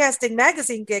podcasting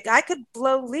magazine gig, I could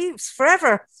blow leaves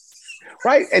forever.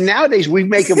 Right. And nowadays we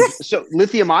make them so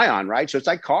lithium ion, right? So it's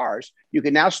like cars. You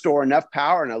can now store enough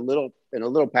power in a little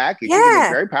package. Yeah. You can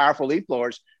make very powerful leaf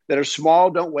blowers that are small,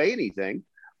 don't weigh anything.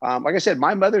 Like I said,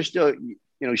 my mother still,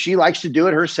 she likes to do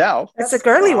it herself. It's a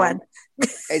girly one.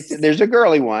 There's a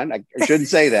girly one. I shouldn't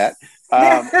say that.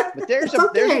 But there's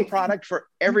a product for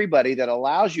everybody that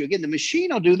allows you, again, the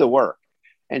machine will do the work.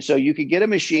 And so you could get a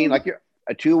machine like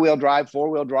a 2-wheel drive,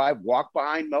 4-wheel drive, walk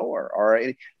behind mower, or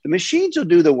the machines will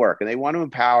do the work, and they want to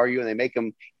empower you and they make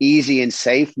them easy and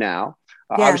safe now.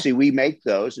 Obviously we make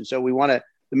those. And so the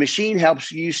machine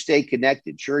helps you stay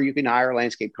connected. Sure, you can hire a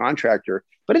landscape contractor,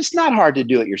 but it's not hard to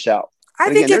do it yourself.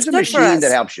 I think there's a machine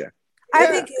that helps you.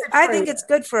 I think it's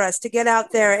good for us to get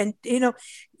out there and,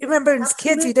 remember as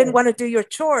kids, you didn't want to do your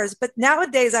chores, but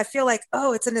nowadays I feel like,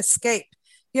 oh, it's an escape,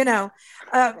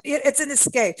 it's an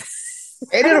escape.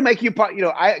 And it'll make you,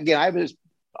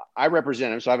 I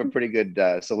represent them, so I have a pretty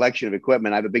good selection of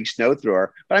equipment. I have a big snow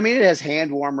thrower, but it has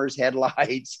hand warmers,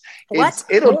 headlights. What?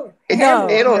 It'll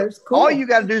cool. All you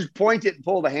got to do is point it and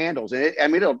pull the handles,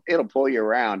 and it'll pull you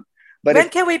around. But when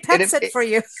can we pet sit for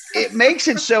you? It makes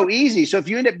it so easy. So if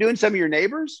you end up doing some of your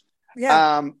neighbors,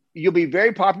 you'll be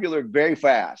very popular very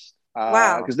fast.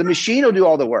 Wow. Because the machine will do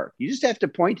all the work. You just have to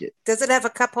point it. Does it have a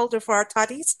cup holder for our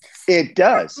toddies? It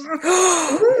does.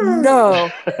 No.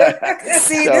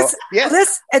 See,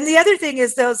 this, and the other thing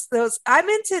is those, I'm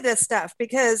into this stuff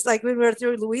because like when we were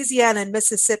through Louisiana and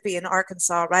Mississippi and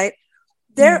Arkansas, right?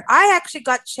 There, I actually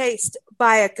got chased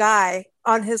by a guy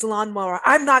on his lawnmower.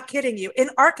 I'm not kidding you. In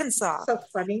Arkansas. So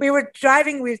funny. We were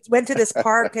driving, we went to this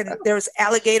park and there was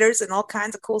alligators and all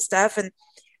kinds of cool stuff. And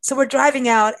so we're driving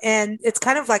out and it's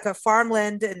kind of like a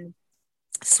farmland and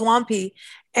swampy.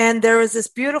 And there was this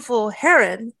beautiful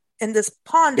heron in this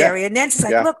pond area. And Nancy's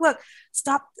like, look,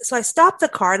 stop. So I stopped the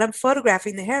car and I'm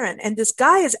photographing the heron. And this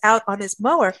guy is out on his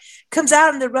mower, comes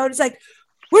out on the road. He's like,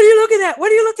 what are you looking at?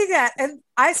 What are you looking at? And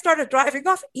I started driving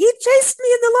off. He chased me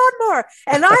in the lawnmower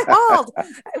and I hauled.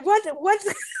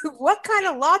 What kind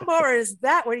of lawnmower is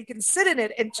that where you can sit in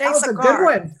it and chase a car? Good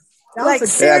one. Like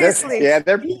seriously.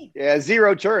 They're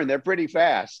zero turn. They're pretty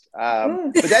fast.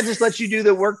 But that just lets you do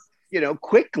the work,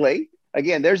 quickly.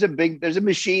 Again, there's a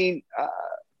machine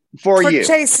for you.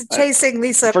 Chasing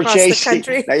Lisa across the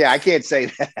country. Yeah, I can't say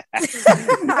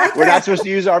that. We're not supposed to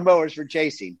use our mowers for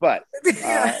chasing, but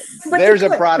there's a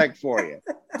product for you.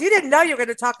 You didn't know you were going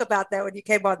to talk about that when you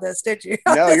came on this, did you?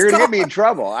 No, you're going to get me in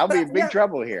trouble. I'll be in big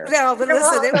trouble here. No, but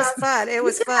listen, it was fun. It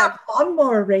was fun.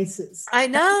 Lawnmower races. I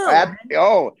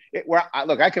know.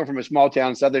 Look, I come from a small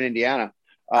town in southern Indiana.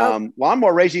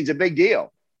 Lawnmower racing is a big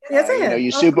deal. Yes,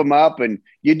 you soup them up and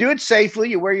you do it safely.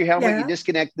 You wear your helmet, you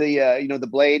disconnect the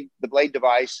blade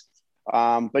device.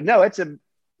 But no,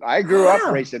 I grew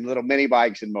up racing little mini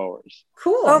bikes and mowers.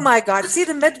 Cool. Oh my God. See,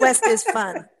 the Midwest is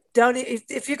fun.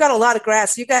 If you got a lot of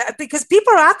grass, because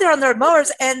people are out there on their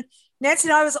mowers. And Nancy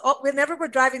and I whenever we're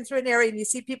driving through an area and you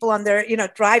see people on their,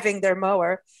 driving their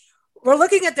mower, we're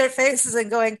looking at their faces and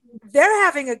going, they're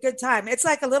having a good time. It's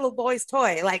like a little boy's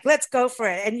toy. Like, let's go for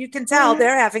it. And you can tell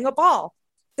they're having a ball.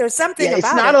 There's something about it.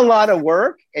 It's not a lot of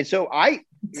work. And so I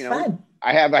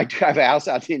have a house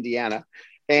out in Indiana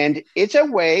and it's a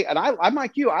way, and I'm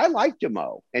like you, I like to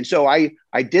mow. And so I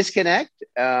disconnect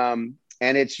and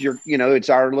it's it's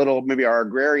our little, maybe our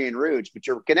agrarian roots, but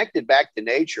you're connected back to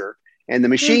nature and the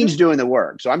machine's doing the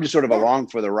work. So I'm just sort of along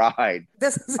for the ride.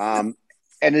 And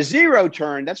a zero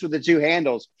turn, that's with the two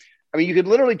handles. I mean, you could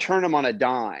literally turn them on a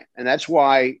dime. And that's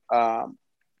why,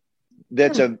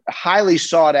 that's a highly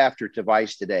sought after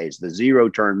device today is the zero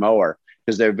turn mower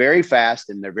because they're very fast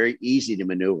and they're very easy to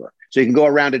maneuver. So you can go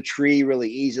around a tree really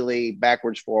easily,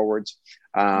 backwards, forwards.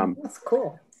 That's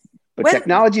cool. But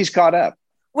technology's caught up.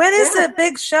 When is the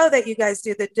big show that you guys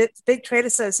do, the big trade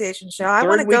association show? I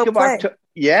want to go play.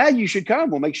 Yeah, you should come.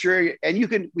 We'll make sure.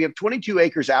 And we have 22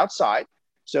 acres outside.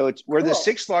 So we're the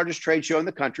sixth largest trade show in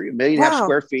the country, 1.5 million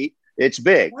square feet. It's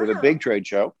big. We're the big trade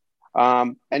show.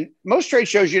 And most trade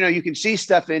shows, you can see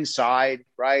stuff inside,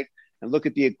 right? And look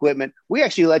at the equipment. We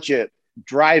actually let you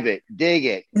drive it, dig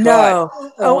it. No.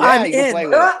 I'm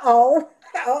in. Uh-oh.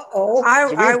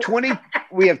 So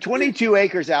we have 22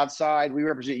 acres outside. We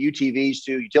represent UTVs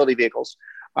too, utility vehicles.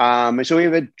 And so we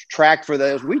have a track for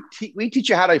those. We teach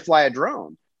you how to fly a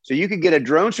drone. So you can get a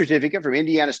drone certificate from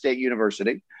Indiana State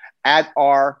University there's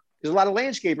a lot of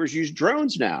landscapers use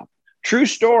drones now. True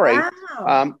story.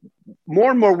 Wow.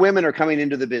 More and more women are coming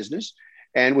into the business,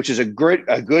 and which is a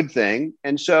good thing.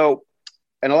 And a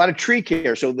lot of tree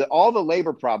care. So all the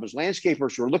labor problems,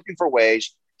 landscapers are looking for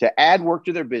ways to add work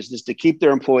to their business to keep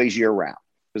their employees year round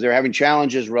because they're having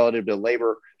challenges relative to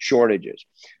labor shortages.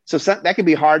 So that can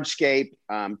be hardscape,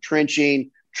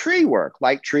 trenching, tree work.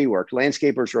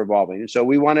 Landscapers are evolving. And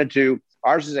so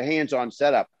ours is a hands-on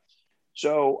setup.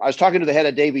 So I was talking to the head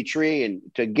of Davey Tree and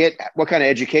to get what kind of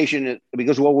education,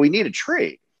 because, well, we need a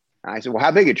tree. And I said, well,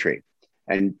 how big a tree?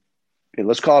 And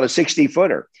let's call it a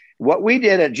 60-footer. What we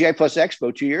did at GI Plus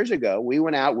Expo 2 years ago, we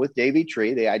went out with Davey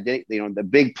Tree, the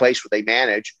big place where they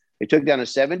manage. They took down a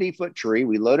 70-foot tree.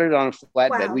 We loaded it on a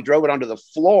flatbed. Wow. We drove it onto the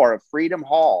floor of Freedom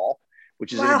Hall,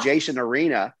 which is an adjacent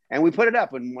arena. And we put it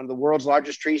up in one of the world's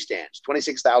largest tree stands,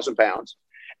 26,000 pounds.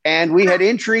 And we had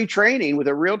in-tree training with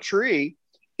a real tree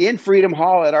in Freedom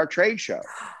Hall at our trade show.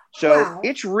 So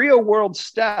it's real world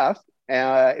stuff.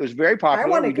 It was very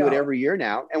popular. We do it every year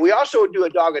now. And we also do a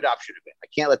dog adoption event. I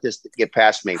can't let this get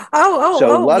past me.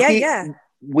 Lucky,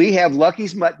 we have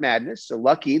Lucky's Mutt Madness. So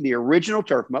Lucky, the original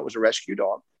turf mutt, was a rescue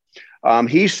dog.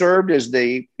 He served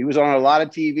he was on a lot of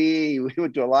TV. He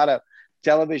went to a lot of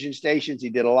television stations. He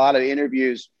did a lot of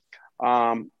interviews.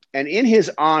 And in his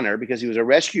honor, because he was a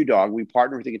rescue dog, we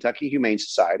partner with the Kentucky Humane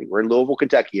Society. We're in Louisville,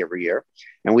 Kentucky every year.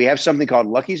 And we have something called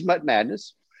Lucky's Mutt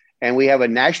Madness. And we have a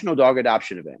national dog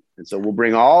adoption event. And so we'll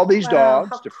bring all these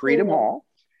dogs to Freedom Hall.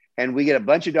 And we get a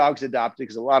bunch of dogs adopted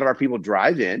because a lot of our people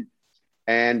drive in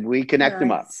and we connect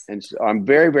them up. And so I'm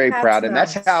very, very proud. And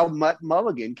that's how Mutt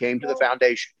Mulligan came to the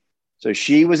foundation. So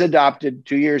she was adopted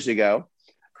 2 years ago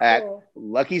at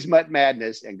Lucky's Mutt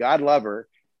Madness. And God love her.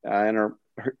 And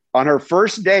on her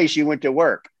first day, she went to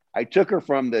work. I took her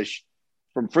from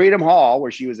Freedom Hall,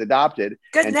 where she was adopted,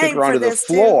 and took her onto the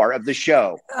floor of the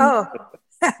show. Oh,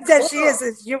 that she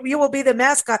is. You will be the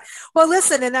mascot. Well,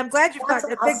 listen, and I'm glad you've got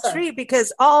a big tree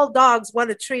because all dogs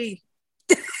want a tree.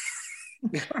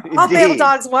 All male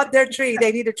dogs want their tree.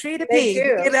 They need a tree to pee.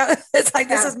 It's like,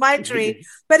 this is my tree.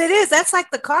 But it is. That's like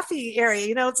the coffee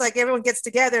area. It's like everyone gets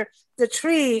together. The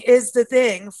tree is the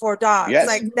thing for dogs. Yes.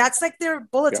 Like that's like their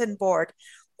bulletin board.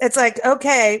 It's like,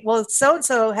 okay, well,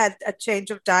 so-and-so had a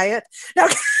change of diet. No,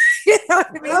 you know what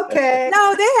I mean? Okay.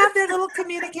 No, they have their little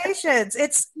communications.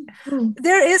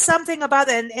 There is something about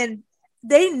it. And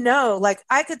they know, like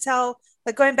I could tell,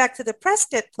 like going back to the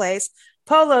Prescott place,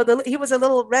 Polo, he was a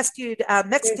little rescued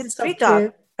Mexican street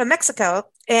dog from Mexico.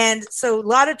 And so a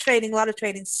lot of training,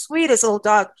 sweetest little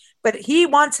dog, but he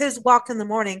wants his walk in the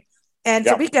morning. And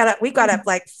so we got up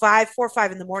like 4 or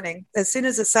 5 in the morning. As soon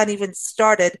as the sun even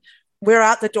started, we're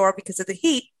out the door because of the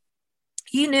heat.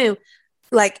 He knew,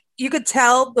 like you could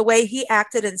tell the way he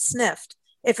acted and sniffed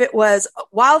if it was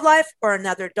wildlife or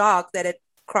another dog that had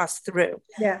crossed through.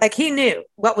 Yeah. Like he knew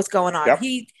what was going on.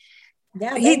 Yep.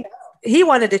 He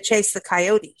wanted to chase the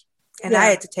coyote, and I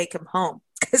had to take him home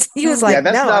because he was like,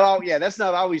 that's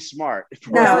not always smart.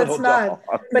 No, it's not.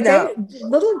 But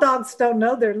little dogs don't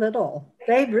know they're little.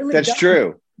 They really don't. That's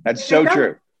true. That's so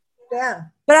true. Yeah.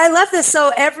 But I love this.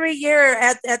 So every year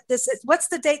at this, what's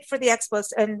the date for the expo,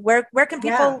 and where can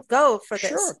people go for this?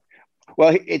 Sure.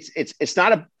 Well, it's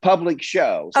not a public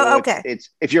show. So okay. It's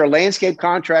if you're a landscape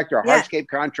contractor, a hardscape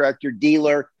contractor,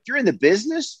 dealer, if you're in the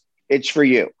business, it's for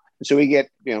you. And so we get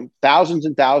thousands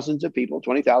and thousands of people,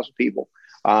 20,000 people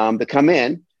that come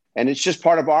in, and it's just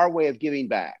part of our way of giving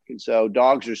back. And so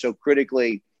dogs are so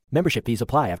critically. Membership fees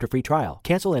apply after free trial.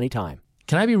 Cancel anytime.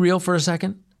 Can I be real for a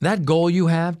second? That goal you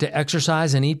have to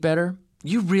exercise and eat better,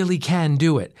 you really can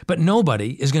do it, but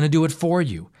nobody is going to do it for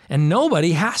you. And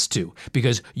nobody has to,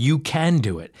 because you can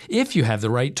do it if you have the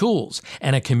right tools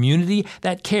and a community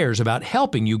that cares about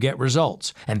helping you get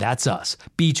results. And that's us,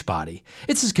 Beachbody.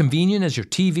 It's as convenient as your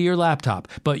TV or laptop,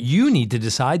 but you need to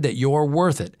decide that you're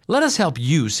worth it. Let us help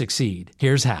you succeed.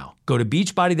 Here's how. Go to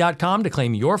beachbody.com to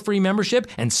claim your free membership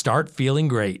and start feeling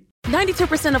great.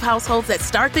 92% of households that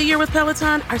start the year with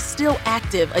Peloton are still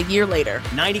active a year later.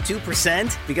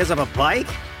 92% because of a bike?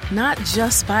 Not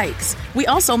just bikes. We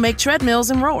also make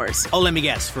treadmills and rowers. Oh, let me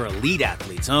guess, for elite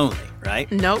athletes only,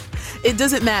 right? Nope. It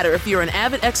doesn't matter if you're an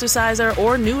avid exerciser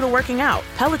or new to working out.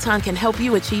 Peloton can help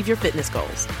you achieve your fitness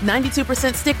goals.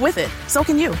 92% stick with it. So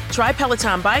can you. Try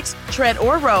Peloton bikes, tread,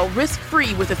 or row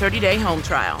risk-free with a 30-day home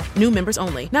trial. New members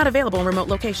only. Not available in remote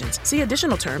locations. See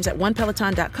additional terms at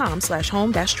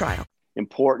onepeloton.com/home-trial.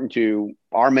 Important to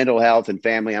our mental health and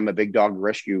family. I'm a big dog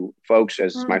rescue folks,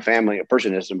 as my family, a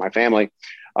person is in my family.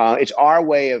 It's our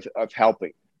way of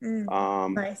helping.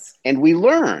 Nice. And we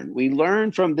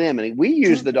learn from them. And we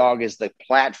use the dog as the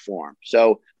platform.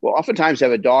 So we'll oftentimes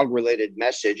have a dog related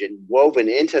message, and woven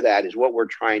into that is what we're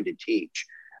trying to teach.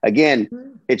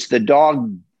 Again, it's the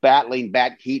dog battling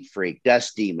bat heat freak,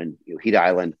 dust demon, heat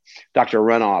island, Dr.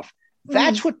 Runoff.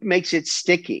 That's what makes it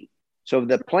sticky. So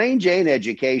the plain Jane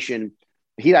education,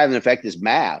 heat island effect is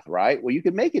math, right? Well, you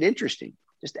can make it interesting.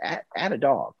 Just add a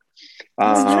dog.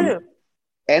 That's true.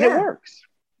 And it works.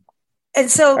 And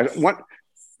so,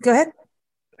 go ahead.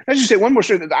 I just say one more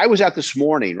story. I was out this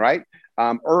morning, right?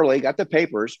 Early, got the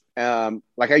papers,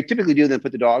 like I typically do, then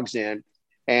put the dogs in,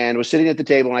 and was sitting at the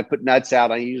table, and I put nuts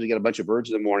out. I usually get a bunch of birds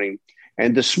in the morning.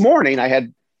 And this morning I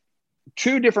had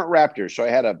 2 different raptors. So I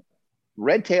had a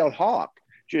red-tailed hawk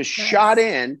just shot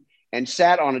in and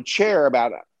sat on a chair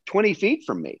about 20 feet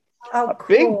from me. Oh,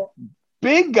 cool.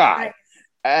 Big guy. Nice.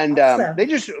 And Awesome. they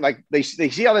just they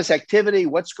see all this activity,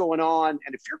 what's going on.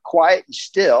 And if you're quiet and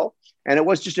still, and it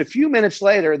was just a few minutes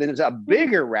later, then it's a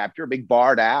bigger raptor, a big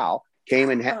barred owl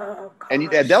came and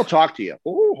they'll talk to you.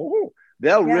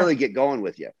 They'll really get going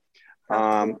with you.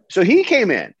 So he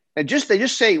came in and they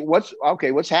just say, what's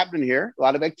happening here? A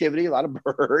lot of activity, a lot of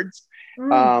birds.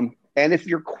 And if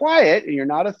you're quiet and you're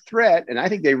not a threat, and I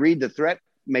think they read the threat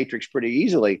matrix pretty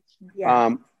easily.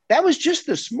 That was just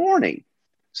this morning.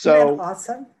 So Isn't that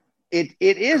awesome? It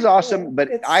is awesome, but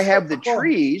I have the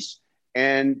trees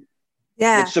and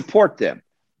that support them.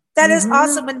 That is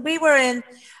awesome. And we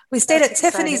stayed at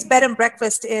Tiffany's Bed and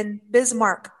Breakfast in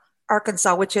Bismarck,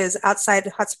 Arkansas, which is outside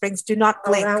Hot Springs. Do not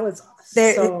blink. That was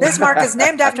Bismarck is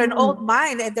named after an old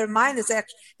mine, and their mine is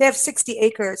they have 60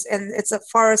 acres, and it's a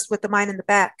forest with the mine in the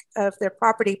back of their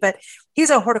property. But he's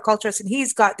a horticulturist, and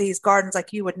he's got these gardens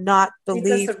like you would not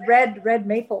believe. He does a red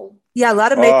maple. Yeah, a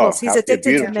lot of maples. He's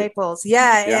addicted beautiful. to maples.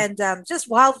 And just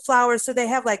wildflowers. So they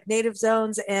have like native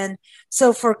zones. And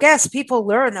so for guests, people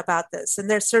learn about this, and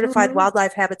they're certified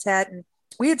wildlife habitat. And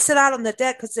we'd sit out on the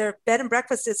deck because their bed and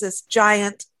breakfast is this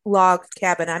giant log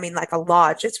cabin. I mean, like a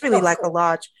lodge. It's really like a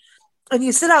lodge. And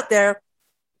you sit out there,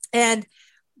 and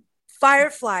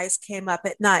fireflies came up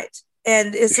at night.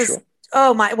 And it's this,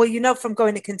 from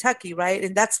going to Kentucky, right?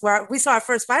 And that's where we saw our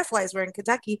first fireflies were in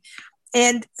Kentucky.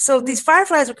 And so these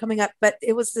fireflies were coming up, but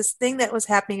it was this thing that was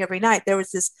happening every night. There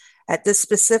was this, at this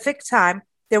specific time,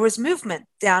 there was movement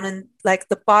down in like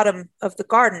the bottom of the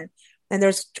garden, and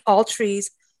there's all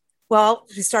trees. Well,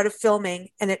 we started filming,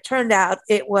 and it turned out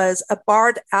it was a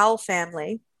barred owl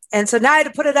family. And so now I had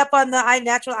to put it up on the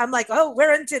iNatural. I'm like, oh,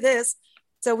 we're into this.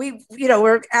 So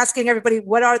we're asking everybody,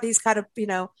 what are these kind of,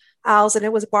 owls? And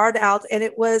it was barred owls. And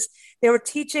they were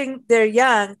teaching their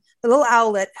young, the little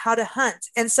owlet, how to hunt.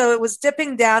 And so it was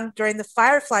dipping down during the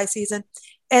firefly season.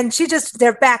 And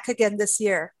they're back again this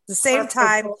year, the same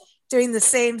time, doing the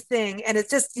same thing. And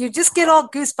you just get all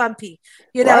goosebumpy,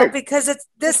 because it's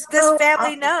this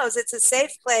family knows it's a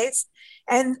safe place.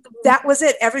 And that was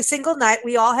it. Every single night,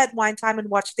 we all had wine time and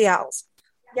watched the owls.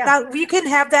 Yeah. Now you can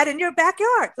have that in your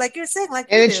backyard, like you're saying, and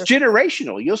it's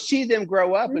generational. You'll see them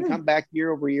grow up and come back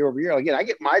year over year over year. Again, I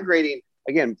get migrating.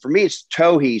 Again, for me, it's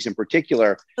towhees in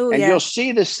particular. You'll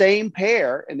see the same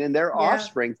pair, and then their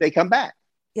offspring, they come back.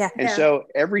 Yeah. And so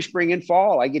every spring and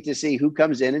fall, I get to see who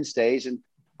comes in and stays. And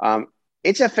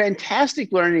it's a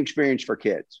fantastic learning experience for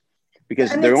kids.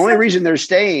 Because the only reason they're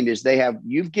staying is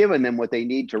you've given them what they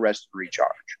need to rest and recharge.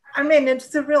 I mean,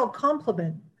 it's a real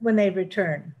compliment when they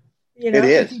return. It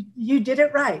is. You did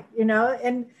it right,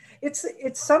 and it's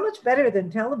so much better than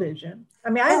television. I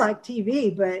mean, I like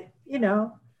TV, but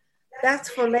that's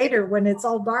for later when it's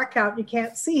all dark out and you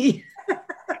can't see.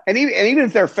 and even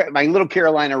if they're my little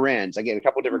Carolina wrens, I get a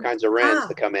couple of different kinds of wrens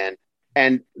that come in.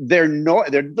 And they're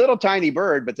little tiny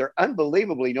bird, but they're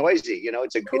unbelievably noisy.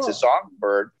 It's a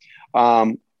songbird.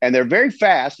 And they're very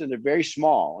fast and they're very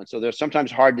small. And so they're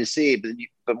sometimes hard to see,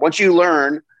 but once you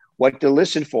learn what to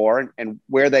listen for and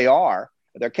where they are,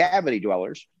 they're cavity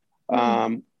dwellers.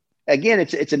 Again,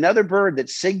 it's another bird that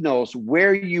signals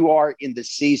where you are in the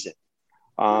season.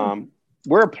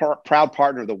 We're a proud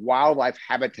partner of the Wildlife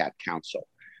Habitat Council.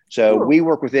 So we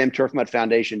work with them. Turf Mutt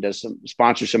Foundation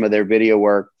sponsors some of their video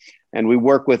work, and we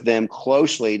work with them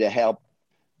closely to help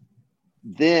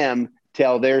them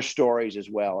tell their stories as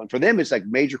well. And for them, it's like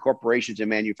major corporations and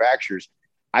manufacturers.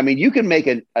 I mean, you can make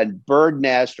a bird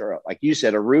nest or, like you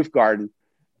said, a roof garden.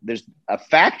 There's a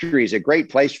factory is a great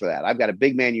place for that. I've got a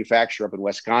big manufacturer up in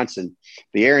Wisconsin,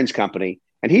 the Aaron's Company,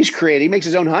 and he makes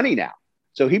his own honey now.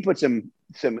 So he put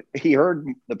he heard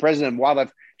the president of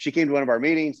wildlife. She came to one of our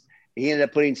meetings. He ended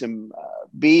up putting some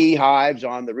bee hives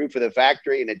on the roof of the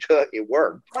factory, and it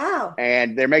worked. Wow.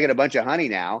 And they're making a bunch of honey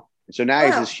now. And so now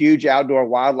he's this huge outdoor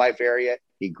wildlife area.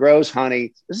 He grows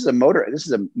honey. This is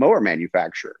a mower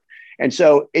manufacturer. And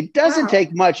so it doesn't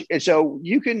take much. And so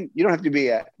you don't have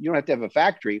to have a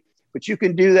factory, but you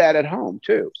can do that at home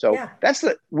too. So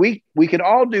we can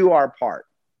all do our part.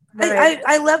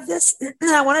 I love this.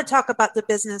 I want to talk about the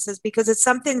businesses because it's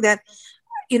something that,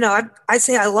 I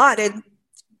say a lot. And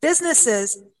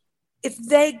businesses, if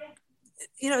they,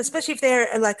 especially if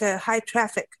they're like a high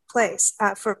traffic place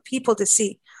for people to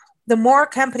see, the more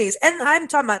companies, and I'm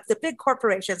talking about the big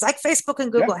corporations like Facebook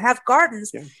and Google have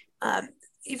gardens. Yeah.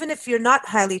 Even if you're not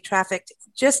highly trafficked,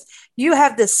 just you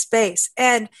have this space.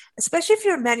 And especially if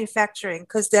you're manufacturing,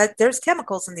 because there's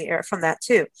chemicals in the air from that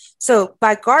too. So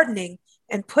by gardening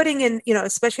and putting in,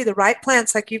 especially the right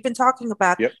plants like you've been talking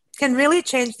about, can really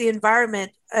change the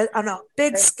environment on a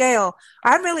big scale.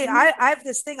 I have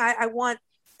this thing, I want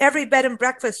every bed and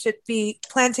breakfast should be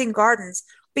planting gardens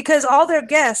because all their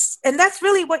guests, and that's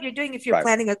really what you're doing if you're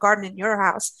planting a garden in your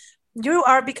house, you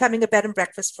are becoming a bed and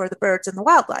breakfast for the birds and the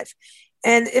wildlife.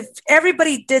 And if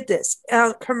everybody did this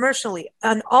commercially,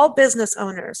 and all business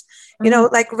owners,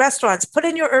 like restaurants, put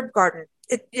in your herb garden.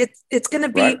 It's going to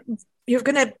be, you're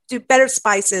going to do better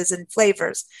spices and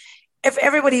flavors. If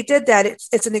everybody did that,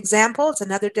 it's an example. It's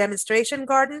another demonstration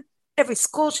garden. Every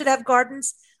school should have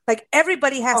gardens. Like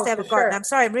everybody has to have a garden. I'm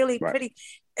sorry, I'm really pretty.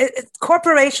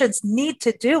 Corporations need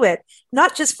to do it,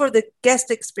 not just for the guest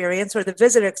experience or the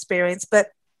visitor experience, but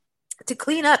to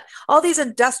clean up all these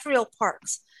industrial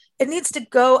parks. It needs to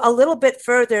go a little bit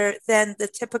further than the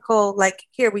typical, like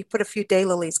here we put a few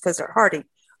daylilies because they're hardy.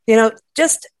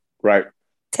 Just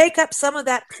take up some of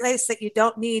that place that you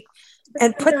don't need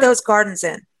and put those gardens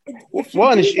in.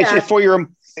 Well,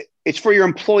 it's for your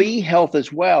employee health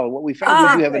as well. What we found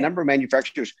is you have a number of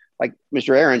manufacturers like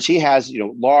Mr. Aaron's. He has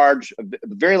a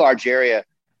very large area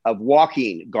of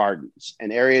walking gardens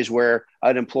and areas where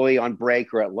an employee on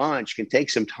break or at lunch can take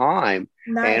some time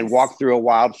and walk through a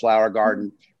wildflower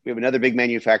garden. We have another big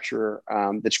manufacturer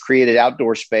that's created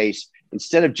outdoor space.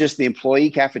 Instead of just the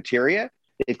employee cafeteria,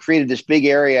 they've created this big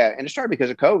area, and it started because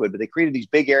of COVID, but they created these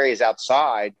big areas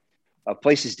outside of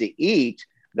places to eat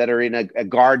that are in a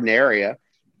garden area.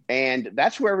 And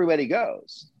that's where everybody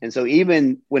goes. And so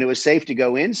even when it was safe to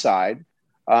go inside,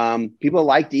 people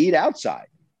like to eat outside.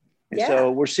 And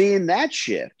so we're seeing that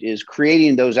shift is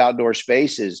creating those outdoor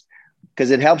spaces because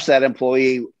it helps that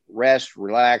employee rest,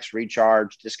 relax,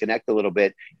 recharge, disconnect a little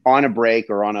bit on a break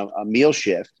or on a meal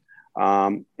shift.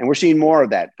 And we're seeing more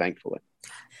of that, thankfully.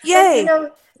 Yay.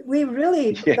 We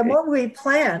really, the more we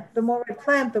plant, the more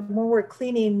we're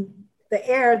cleaning the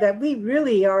air that we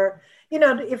really are,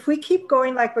 if we keep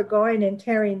going like we're going and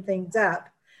tearing things up,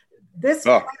 this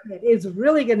climate is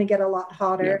really going to get a lot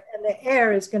hotter and the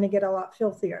air is going to get a lot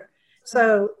filthier.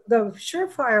 So the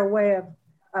surefire way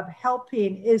of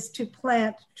helping is to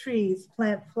plant trees,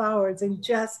 plant flowers, and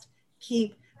just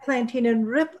keep planting and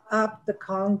rip up the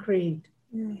concrete.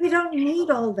 We don't need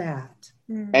all that.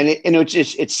 And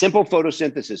it's simple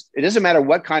photosynthesis. It doesn't matter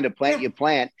what kind of plant you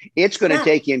plant. It's going to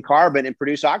take in carbon and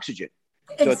produce oxygen.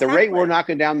 So at the rate we're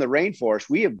knocking down the rainforest,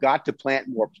 we have got to plant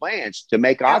more plants to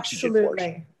make oxygen for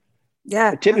us.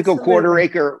 Yeah. A typical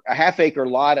a half acre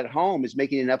lot at home is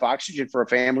making enough oxygen for a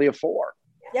family of 4.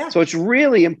 Yeah. So it's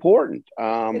really important.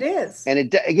 It is. And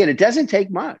it doesn't take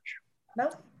much.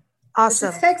 No. Awesome.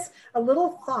 It just takes a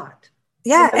little thought.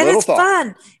 Yeah. And it's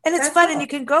fun. And it's fun. And you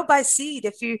can go buy seed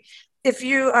if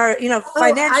you are,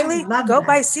 financially go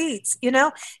buy seeds,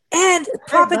 and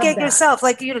propagate yourself.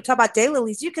 Like, talk about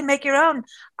daylilies. You can make your own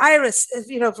iris,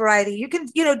 variety. You can,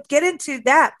 get into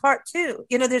that part too.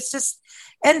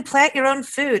 And plant your own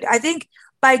food. I think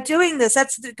by doing this,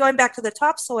 that's going back to the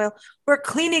topsoil, we're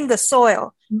cleaning the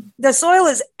soil. The soil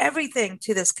is everything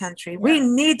to this country. We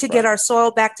need to get our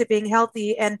soil back to being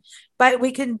healthy, but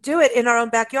we can do it in our own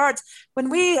backyards.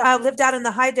 When we lived out in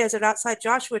the high desert outside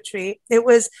Joshua Tree,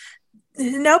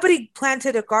 nobody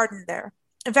planted a garden there.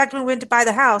 In fact, when we went to buy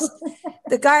the house,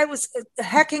 the guy was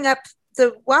hacking up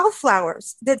the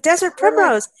wildflowers, the desert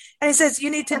primrose. And he says, you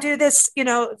need to do this,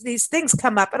 these things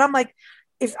come up. And I'm like,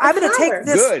 if I'm going to take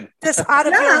this out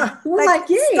of here,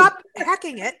 stop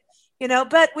hacking it,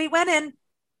 but we went in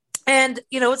and,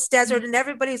 it's desert and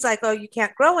everybody's like, oh, you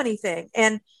can't grow anything.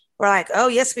 And we're like, oh,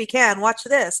 yes, we can. Watch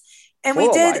this. And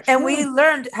we did. And we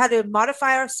learned how to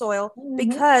modify our soil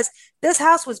because this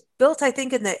house was built, I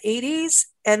think, in the 80s.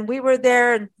 And we were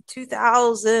there in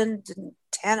 2010.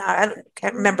 I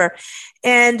can't remember.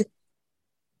 And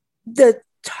the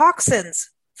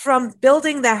toxins from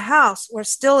building the house were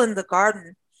still in the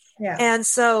garden. Yeah. And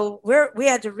so we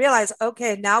had to realize,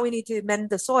 okay, now we need to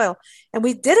amend the soil. And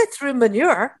we did it through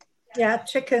manure. Yeah,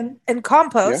 chicken. And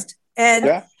compost.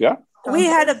 Yeah. And we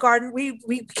had a garden. We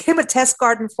became a test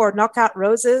garden for knockout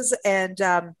roses and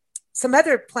some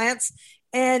other plants.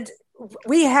 And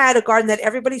we had a garden that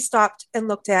everybody stopped and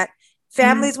looked at.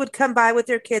 Families would come by with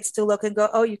their kids to look and go,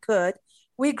 oh, you could.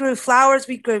 We grew flowers.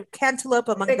 We grew cantaloupe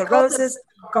among the roses.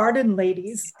 Garden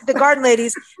ladies. The garden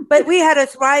ladies. But we had a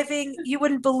thriving, you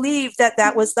wouldn't believe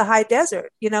that was the high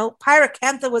desert.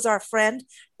 Pyracantha was our friend.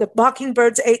 The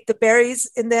mockingbirds ate the berries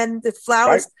and then the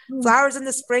flowers in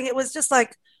the spring. It was just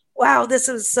like, wow, this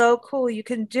was so cool. You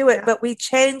can do it. Yeah. But we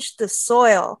changed the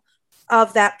soil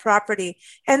of that property.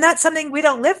 And that's something, we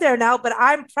don't live there now, but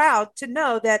I'm proud to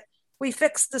know that we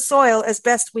fixed the soil as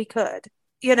best we could,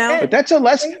 But that's a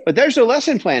lesson, but there's a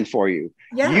lesson plan for you.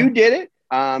 Yeah. You did it.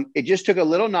 It just took a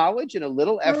little knowledge and a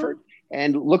little effort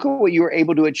and look at what you were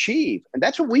able to achieve. And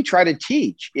that's what we try to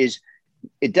teach is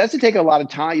it doesn't take a lot of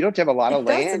time. You don't have to have a lot of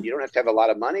land. You don't have to have a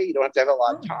lot of money. You don't have to have a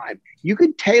lot of time. You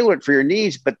can tailor it for your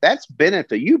needs, but that's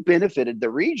benefit. You benefited the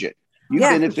region. You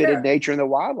benefited nature and the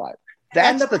wildlife.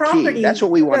 That's the key. That's what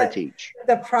we want to teach.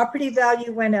 The property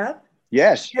value went up.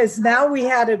 Yes. Because now we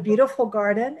had a beautiful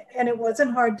garden and it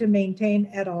wasn't hard to maintain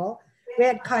at all. We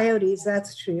had coyotes.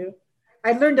 That's true.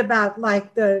 I learned about I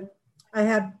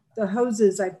had the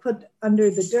hoses I put under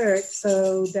the dirt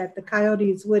so that the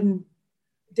coyotes wouldn't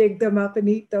dig them up and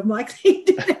eat them like they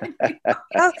did. But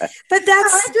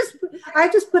that's I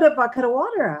just put a bucket of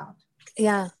water out.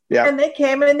 Yeah. And they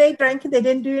came and they drank and they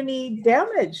didn't do any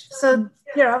damage. So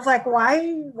I was like,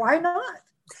 why not?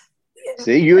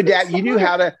 See, you adapt. You knew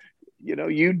how to,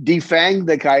 you defanged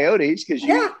the coyotes because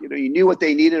you knew what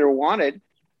they needed or wanted.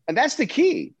 And that's the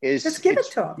key is just give it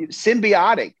to them.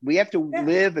 Symbiotic. We have to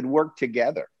live and work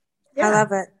together. Yeah.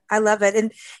 I love it.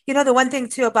 And the one thing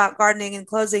too about gardening and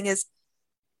closing is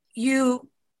you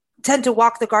tend to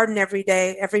walk the garden every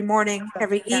day, every morning,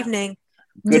 every evening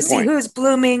to see who's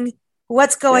blooming,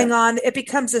 what's going on. It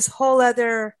becomes this whole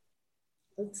other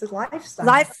it's a lifestyle.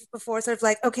 Life before sort of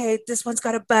like, okay, this one's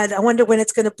got a bud. I wonder when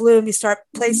it's going to bloom. You start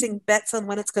placing bets on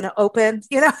when it's going to open.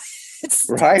 It's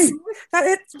right.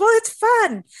 It's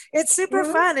fun. It's super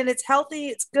fun and it's healthy.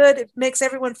 It's good. It makes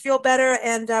everyone feel better.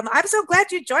 And I'm so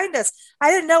glad you joined us.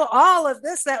 I didn't know all of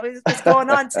this that was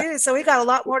going on too. So we got a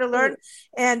lot more to learn.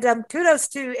 And kudos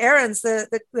to Aaron's,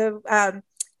 the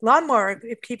lawnmower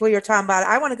people you're talking about.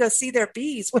 I want to go see their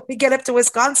bees when we get up to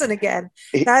Wisconsin again.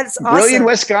 That's awesome. Brilliant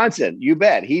Wisconsin, you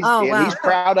bet. He's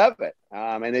proud of it.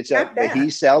 And it's he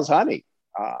sells honey.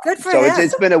 Good for him. So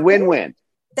it's been a win-win.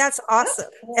 That's awesome.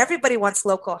 Everybody wants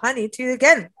local honey too.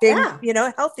 Again, being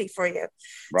healthy for you.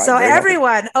 Right, so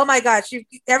everyone, oh my gosh,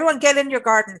 everyone get in your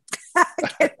garden.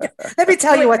 Let me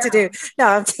tell you what to do. No,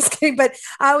 I'm just kidding. But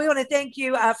we want to thank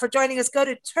you for joining us. Go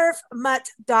to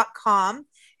turfmutt.com.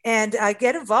 And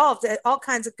get involved. All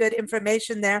kinds of good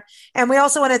information there. And we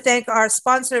also want to thank our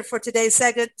sponsor for today's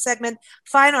segment,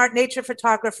 fine art nature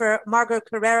photographer, Margot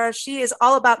Carrera. She is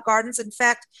all about gardens. In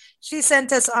fact, she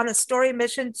sent us on a story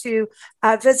mission to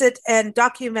visit and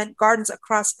document gardens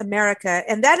across America.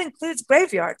 And that includes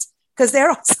graveyards, because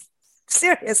they're also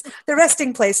serious. The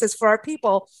resting places for our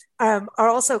people are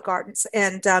also gardens,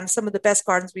 and some of the best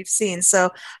gardens we've seen.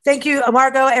 So thank you,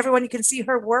 Margot. Everyone, you can see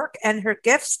her work and her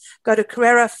gifts. Go to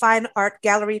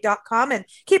CarreraFineArtGallery.com and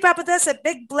keep up with us at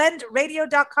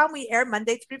BigBlendRadio.com. We air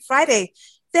Monday through Friday.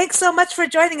 Thanks so much for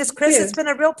joining us, Chris. It's been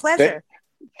a real pleasure.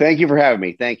 Thank you for having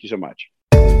me. Thank you so much.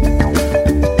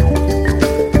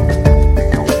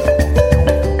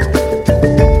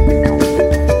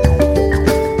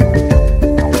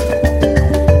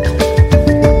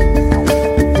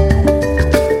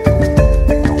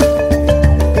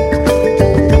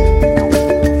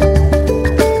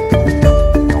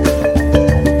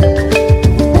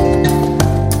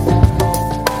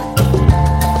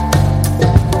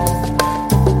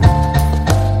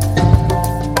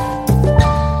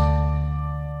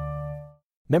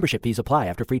 Membership fees apply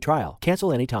after free trial.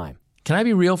 Cancel anytime. Can I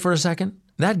be real for a second?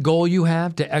 That goal you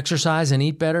have to exercise and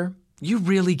eat better, you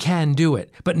really can do it,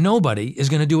 but nobody is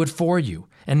going to do it for you.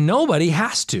 And nobody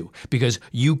has to, because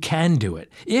you can do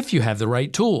it if you have the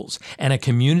right tools and a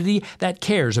community that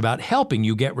cares about helping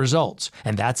you get results.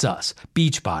 And that's us,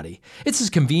 Beachbody. It's as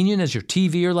convenient as your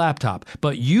TV or laptop,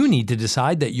 but you need to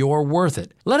decide that you're worth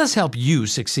it. Let us help you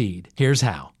succeed. Here's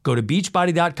how. Go to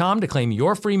beachbody.com to claim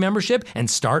your free membership and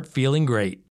start feeling great.